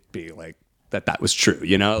make it be like that was true,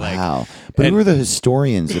 Like, wow. But who were the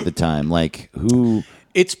historians at the time? Like who?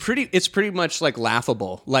 It's pretty much like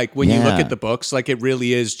laughable. Like when you look at the books, like it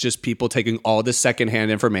really is just people taking all this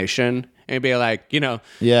secondhand information and be like,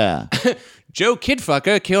 Yeah. Joe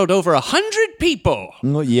Kidfucker killed over 100 people.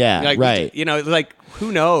 Well, yeah. Like, right. Like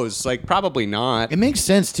who knows? Like probably not. It makes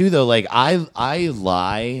sense too, though. Like I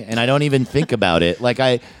lie and I don't even think about it. Like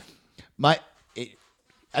I think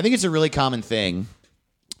it's a really common thing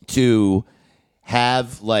to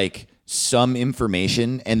have like some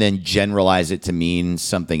information and then generalize it to mean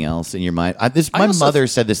something else in your mind. My mother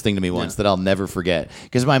said this thing to me once that I'll never forget,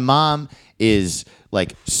 because my mom is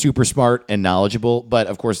like super smart and knowledgeable, but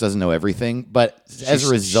of course doesn't know everything. But as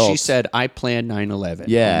a result, she said, "I planned 9/11."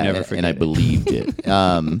 yeah, never forget and I believed it.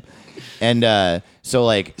 So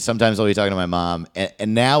like sometimes I'll be talking to my mom,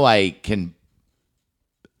 and now I can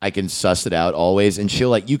suss it out always, and she'll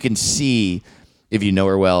like, you can see, if you know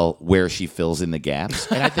her well, where she fills in the gaps.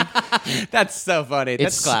 And I think that's so funny.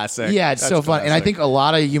 That's classic. Yeah, it's so fun. And I think a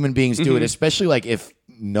lot of human beings do it, especially like if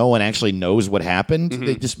no one actually knows what happened.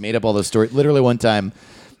 They just made up all those stories. Literally one time,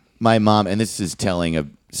 my mom, and this is telling of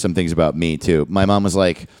some things about me too. My mom was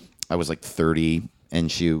like, I was like 30,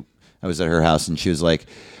 and I was at her house, and she was like,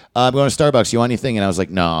 I'm going to Starbucks. You want anything? And I was like,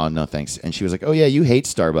 no, thanks. And she was like, oh yeah, you hate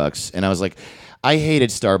Starbucks. And I was like, I hated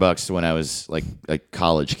Starbucks when I was like a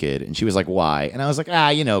college kid. And she was like, why? And I was like,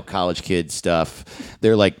 college kid stuff.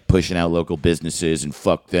 They're like pushing out local businesses and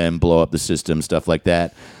fuck them, blow up the system, stuff like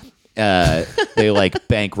that. They like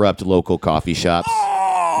bankrupt local coffee shops.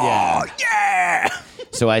 Oh, yeah.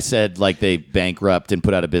 So I said like they bankrupt and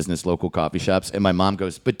put out of business local coffee shops. And my mom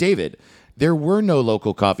goes, but David, there were no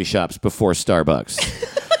local coffee shops before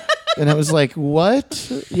Starbucks. And I was like, what?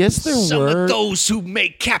 Yes, there were. Some of those who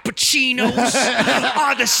make cappuccinos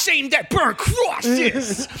are the same that burn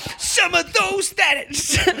crosses. Some of those that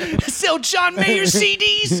sell John Mayer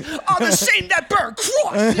CDs are the same that burn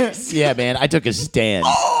crosses. Yeah, man, I took a stand.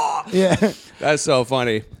 Oh! Yeah. That's so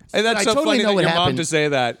funny. And that's I so totally funny know that what your mom happened. to say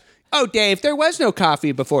that. Oh, Dave, there was no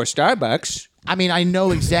coffee before Starbucks. I mean, I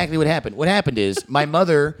know exactly what happened. What happened is my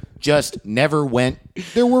mother just never went.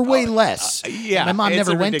 There were way less. yeah, My mom it's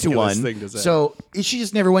never a went to ridiculous one. thing to say. So she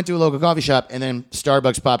just never went to a local coffee shop, and then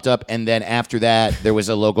Starbucks popped up, and then after that, there was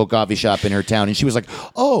a local coffee shop in her town, and she was like,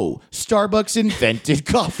 oh, Starbucks invented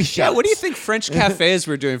coffee shops. Yeah, what do you think French cafes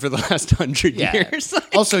were doing for the last 100 years?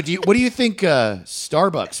 Also, what do you think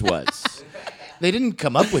Starbucks was? They didn't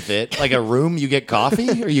come up with it, like a room you get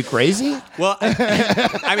coffee. Are you crazy? Well,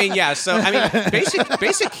 I mean, yeah. So, I mean,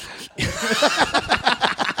 basic.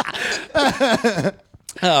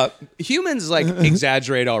 Humans like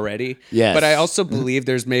exaggerate already. Yes. But I also believe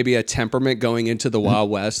there's maybe a temperament going into the Wild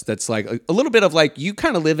West that's like a little bit of like you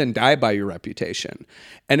kind of live and die by your reputation.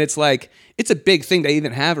 And it's like, it's a big thing to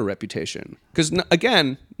even have a reputation. Because,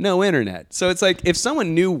 again, no internet. So it's like if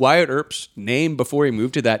someone knew Wyatt Earp's name before he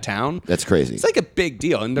moved to that town, That's crazy. it's like a big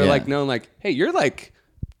deal. And they're like known like, hey, you're like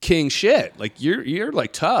king shit. Like you're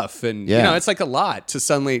like tough. And you know, it's like a lot to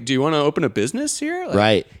suddenly, do you want to open a business here? Like,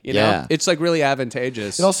 Right. You know, it's like really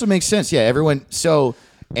advantageous. It also makes sense. Yeah, everyone. So,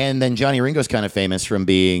 and then Johnny Ringo's kind of famous from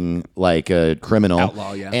being like a criminal.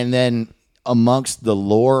 Outlaw, yeah. And then amongst the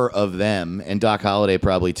lore of them, and Doc Holliday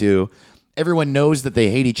probably too, everyone knows that they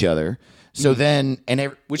hate each other. So then,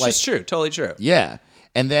 which is true. Totally true. Yeah.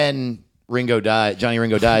 And then Johnny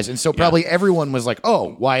Ringo dies. And so probably everyone was like,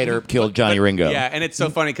 oh, Wyatt Earp killed Johnny Ringo. Yeah, and it's so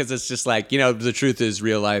funny because it's just like, you know, the truth is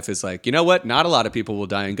real life is like, you know what? Not a lot of people will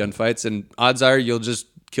die in gunfights, and odds are you'll just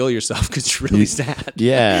kill yourself because it's really sad.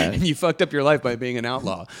 Yeah. And you fucked up your life by being an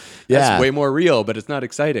outlaw. Yeah. That's way more real, but it's not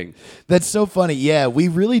exciting. That's so funny. Yeah, we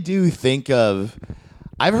really do think of...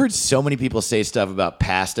 I've heard so many people say stuff about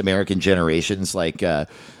past American generations, like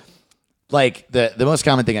like the most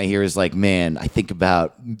common thing I hear is like, man, I think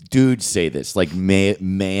about dudes say this, like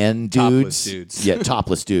man dudes. Topless dudes. Yeah,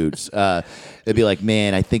 topless dudes. It'd be like,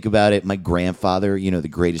 man, I think about it. My grandfather, the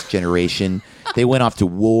greatest generation. They went off to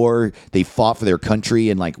war. They fought for their country.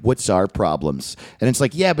 And like, what's our problems? And it's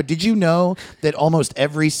like, yeah, but did you know that almost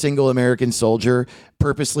every single American soldier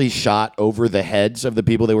purposely shot over the heads of the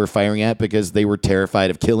people they were firing at because they were terrified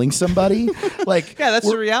of killing somebody? Like, Yeah, that's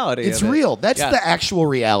the reality. It's of it. real. That's Yeah. the actual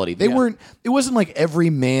reality. They weren't. It wasn't like every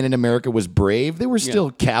man in America was brave. They were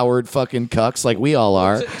still coward fucking cucks like we all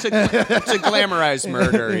are. To glamorize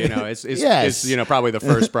murder, is Yes. probably the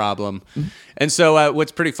first problem. And so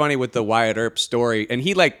what's pretty funny with the Wyatt Earp story, and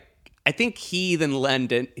I think he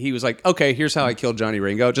then he was like, okay, here's how I killed Johnny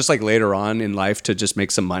Ringo. Just like later on in life to just make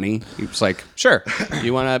some money. He was like, sure,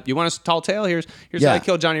 you want a tall tale? Here's how I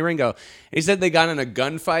killed Johnny Ringo. And he said they got in a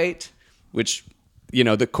gunfight, which,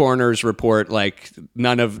 the coroner's report, like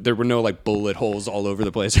there were no like bullet holes all over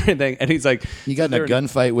the place or anything. And he's like, You got in a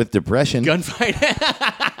gunfight with depression. Gunfight.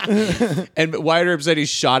 And Wyatt Earp said he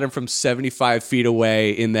shot him from 75 feet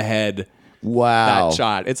away in the head. Wow. That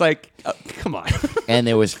shot. It's like, come on. And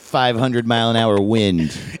there was 500-mile-an-hour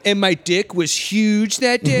wind. And my dick was huge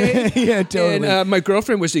that day. Yeah, totally. And my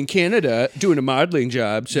girlfriend was in Canada doing a modeling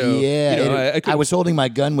job. So, Yeah. I was holding my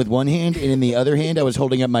gun with one hand, and in the other hand, I was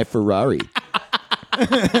holding up my Ferrari.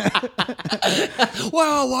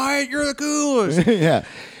 Wow, Wyatt, you're the coolest. Yeah.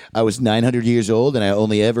 I was 900 years old, and I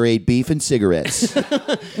only ever ate beef and cigarettes.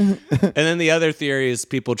 And then the other theory is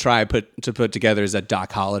people try to put together is that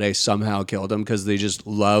Doc Holliday somehow killed him because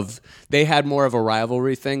they had more of a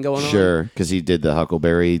rivalry thing going on. Sure, because he did the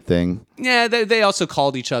Huckleberry thing. Yeah, they also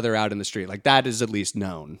called each other out in the street. Like, that is at least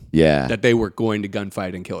known. Yeah. That they were going to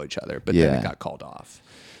gunfight and kill each other, but then it got called off.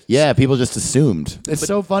 Yeah, people just assumed. It's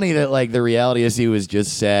so funny that like the reality is he was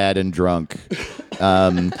just sad and drunk,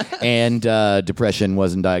 and depression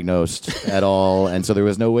wasn't diagnosed at all, and so there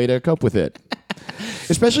was no way to cope with it.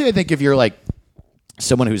 Especially, I think if you're like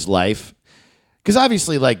someone whose life, because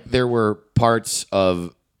obviously, like there were parts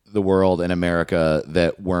of the world in America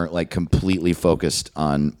that weren't like completely focused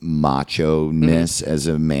on macho-ness as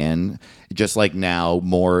a man, just like now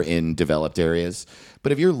more in developed areas.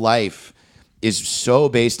 But if your life is so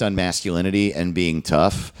based on masculinity and being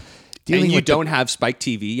tough. And you don't have Spike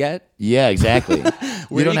TV yet? Yeah, exactly.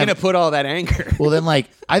 Where are you going to put all that anger? Well, then, like,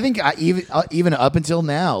 I think even up until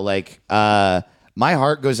now, like, my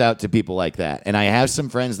heart goes out to people like that. And I have some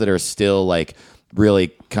friends that are still, like, really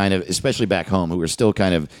kind of, especially back home, who are still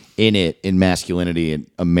kind of in it in masculinity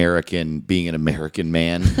and being an American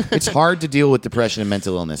man. It's hard to deal with depression and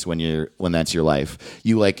mental illness when that's your life.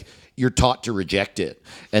 You're taught to reject it.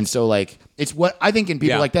 And so, like, it's what I think in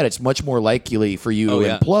people like that, it's much more likely for you to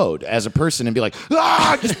implode as a person and be like,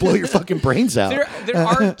 just blow your fucking brains out. There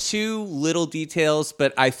are two little details,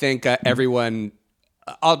 but I think everyone,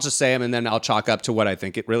 I'll just say them and then I'll chalk up to what I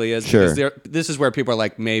think it really is. Sure. Because this is where people are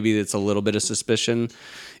like, maybe it's a little bit of suspicion,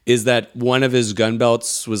 is that one of his gun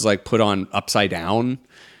belts was like put on upside down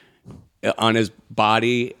on his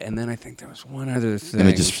body. And then I think there was one other thing. And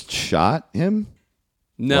it just shot him?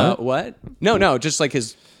 No, what? No, just like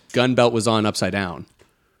his gun belt was on upside down.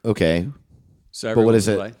 Okay. So But what is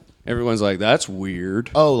it? Everyone's like, that's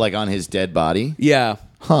weird. Oh, like on his dead body? Yeah.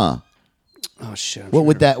 Huh. Oh shit.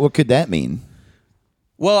 What could that mean?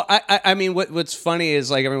 Well, I mean, what's funny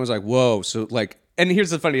is like everyone's like, whoa. So like, and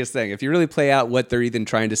here's the funniest thing: if you really play out what they're even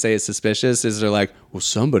trying to say is suspicious, is they're like, well,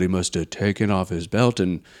 somebody must have taken off his belt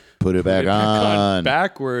and Put it back on.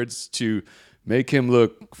 backwards to make him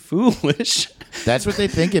look foolish. That's what they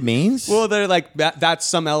think it means? Well, they're like, that's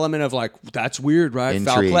some element of like, that's weird, right?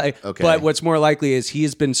 Intrigue. Foul play. Okay. But what's more likely is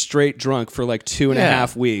he's been straight drunk for like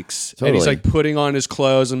 2.5 weeks. Totally. And he's like putting on his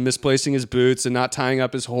clothes and misplacing his boots and not tying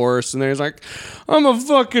up his horse. And then he's like, I'm a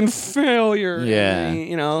fucking failure. Yeah. And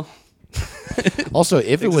you know. Also,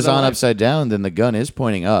 if it was on life. upside down, then the gun is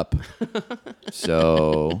pointing up.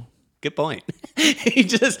 So Good point. He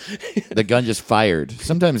just. the gun just fired.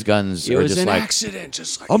 Sometimes guns It are was just an like, accident,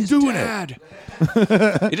 just like I'm his doing dad.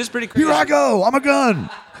 It is pretty crazy. here I go. I'm a gun.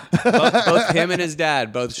 both him and his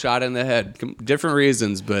dad both shot in the head. Different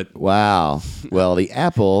reasons, but Wow. Well, the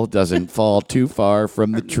apple doesn't fall too far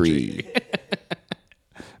from the tree.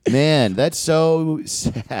 Man, that's so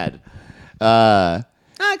sad. I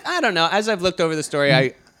don't know. As I've looked over the story,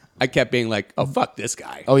 I kept being like, oh, fuck this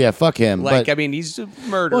guy. Oh, yeah, fuck him. Like, but, I mean, he's a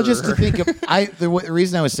murderer. well, just to think of, the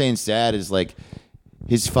reason I was saying sad is like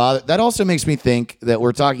his father. That also makes me think that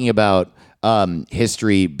we're talking about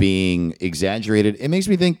history being exaggerated. It makes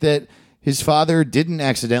me think that his father didn't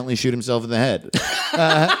accidentally shoot himself in the head.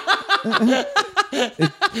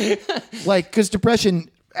 Like, because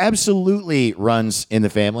depression absolutely runs in the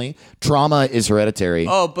family. Trauma is hereditary.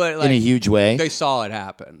 Oh, but like, in a huge way. They saw it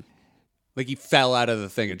happen. Like he fell out of the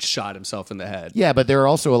thing and shot himself in the head. Yeah, but there are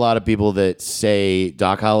also a lot of people that say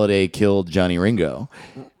Doc Holliday killed Johnny Ringo.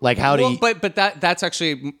 Like, how do you... But that's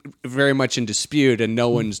actually very much in dispute, and no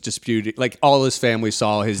one's disputing. Like, all his family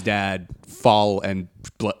saw his dad fall and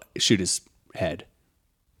shoot his head.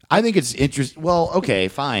 I think it's interesting. Well, okay,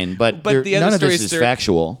 fine, but the other none of this stories is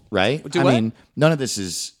factual, right? Do what? mean, none of this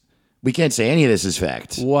is... We can't say any of this is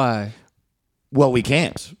fact. Why? Well, we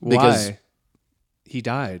can't. Because, Why? He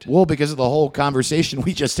died. Well, because of the whole conversation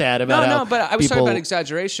we just had about how but I was people... talking about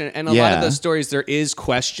exaggeration, and a lot of those stories there is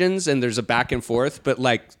questions and there's a back and forth, but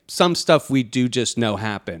like some stuff we do just know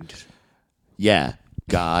happened. Yeah,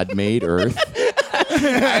 God made Earth.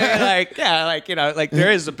 There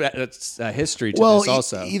is a history to this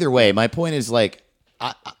also. Either way, my point is like,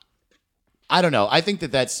 I don't know. I think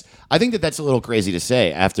that's a little crazy to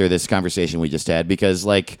say after this conversation we just had, because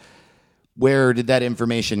like, where did that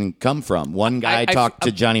information come from? One guy talked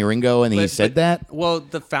to Johnny Ringo and he said that? Well,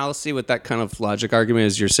 the fallacy with that kind of logic argument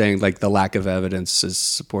is you're saying like the lack of evidence is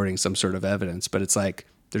supporting some sort of evidence, but it's like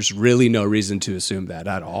there's really no reason to assume that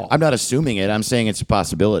at all. I'm not assuming it. I'm saying it's a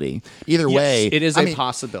possibility. Either way, it is a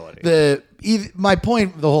possibility. My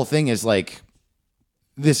point, the whole thing is like,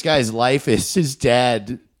 this guy's life is his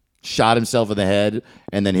dad shot himself in the head,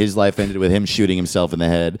 and then his life ended with him shooting himself in the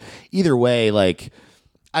head. Either way, like,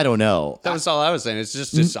 I don't know. That was all I was saying. It's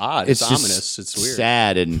just odd. It's ominous. It's weird.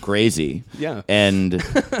 Sad and crazy. Yeah. And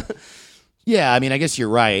yeah, I mean, I guess you're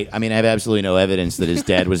right. I mean, I have absolutely no evidence that his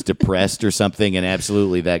dad was depressed or something, and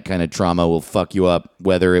absolutely that kind of trauma will fuck you up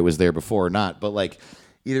whether it was there before or not. But like,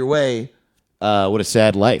 either way, what a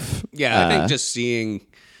sad life. Yeah, I think just seeing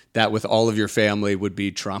that with all of your family would be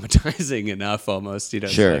traumatizing enough almost.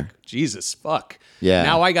 It's sure. like, Jesus, fuck. Yeah.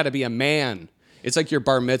 Now I got to be a man. It's like your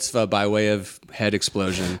bar mitzvah by way of head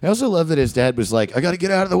explosion. I also love that his dad was like, I got to get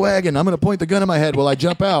out of the wagon. I'm going to point the gun at my head while I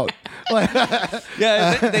jump out.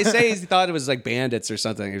 Yeah, they say he thought it was like bandits or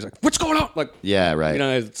something. He was like, what's going on? Like, yeah, right.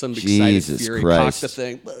 Some excited Jesus fury Christ. cocked the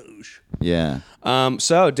thing. Boosh. Yeah.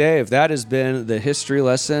 So, Dave, that has been the history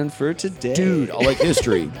lesson for today. Dude, I like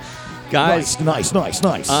history. Guys, nice.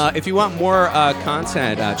 If you want more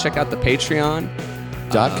content, check out the Patreon.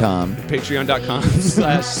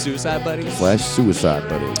 Patreon.com/suicide buddies.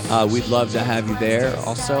 We'd love to have you there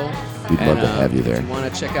also. We'd love to have you there. If you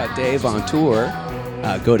want to check out Dave on tour,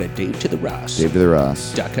 go to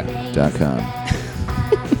DaveToTheRoss.com.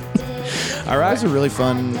 All right. That was a really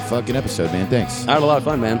fun fucking episode, man. Thanks. I had a lot of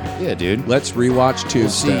fun, man. Yeah, dude. Let's rewatch Tombstone. We'll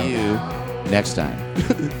see you next time.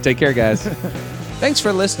 Take care, guys. Thanks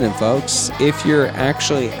for listening, folks. If you're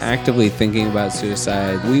actually actively thinking about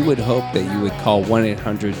suicide, we would hope that you would call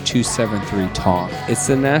 1-800-273-TALK. It's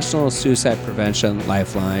the National Suicide Prevention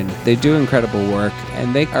Lifeline. They do incredible work,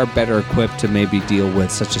 and they are better equipped to maybe deal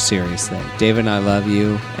with such a serious thing. Dave and I love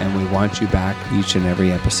you, and we want you back each and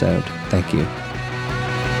every episode. Thank you.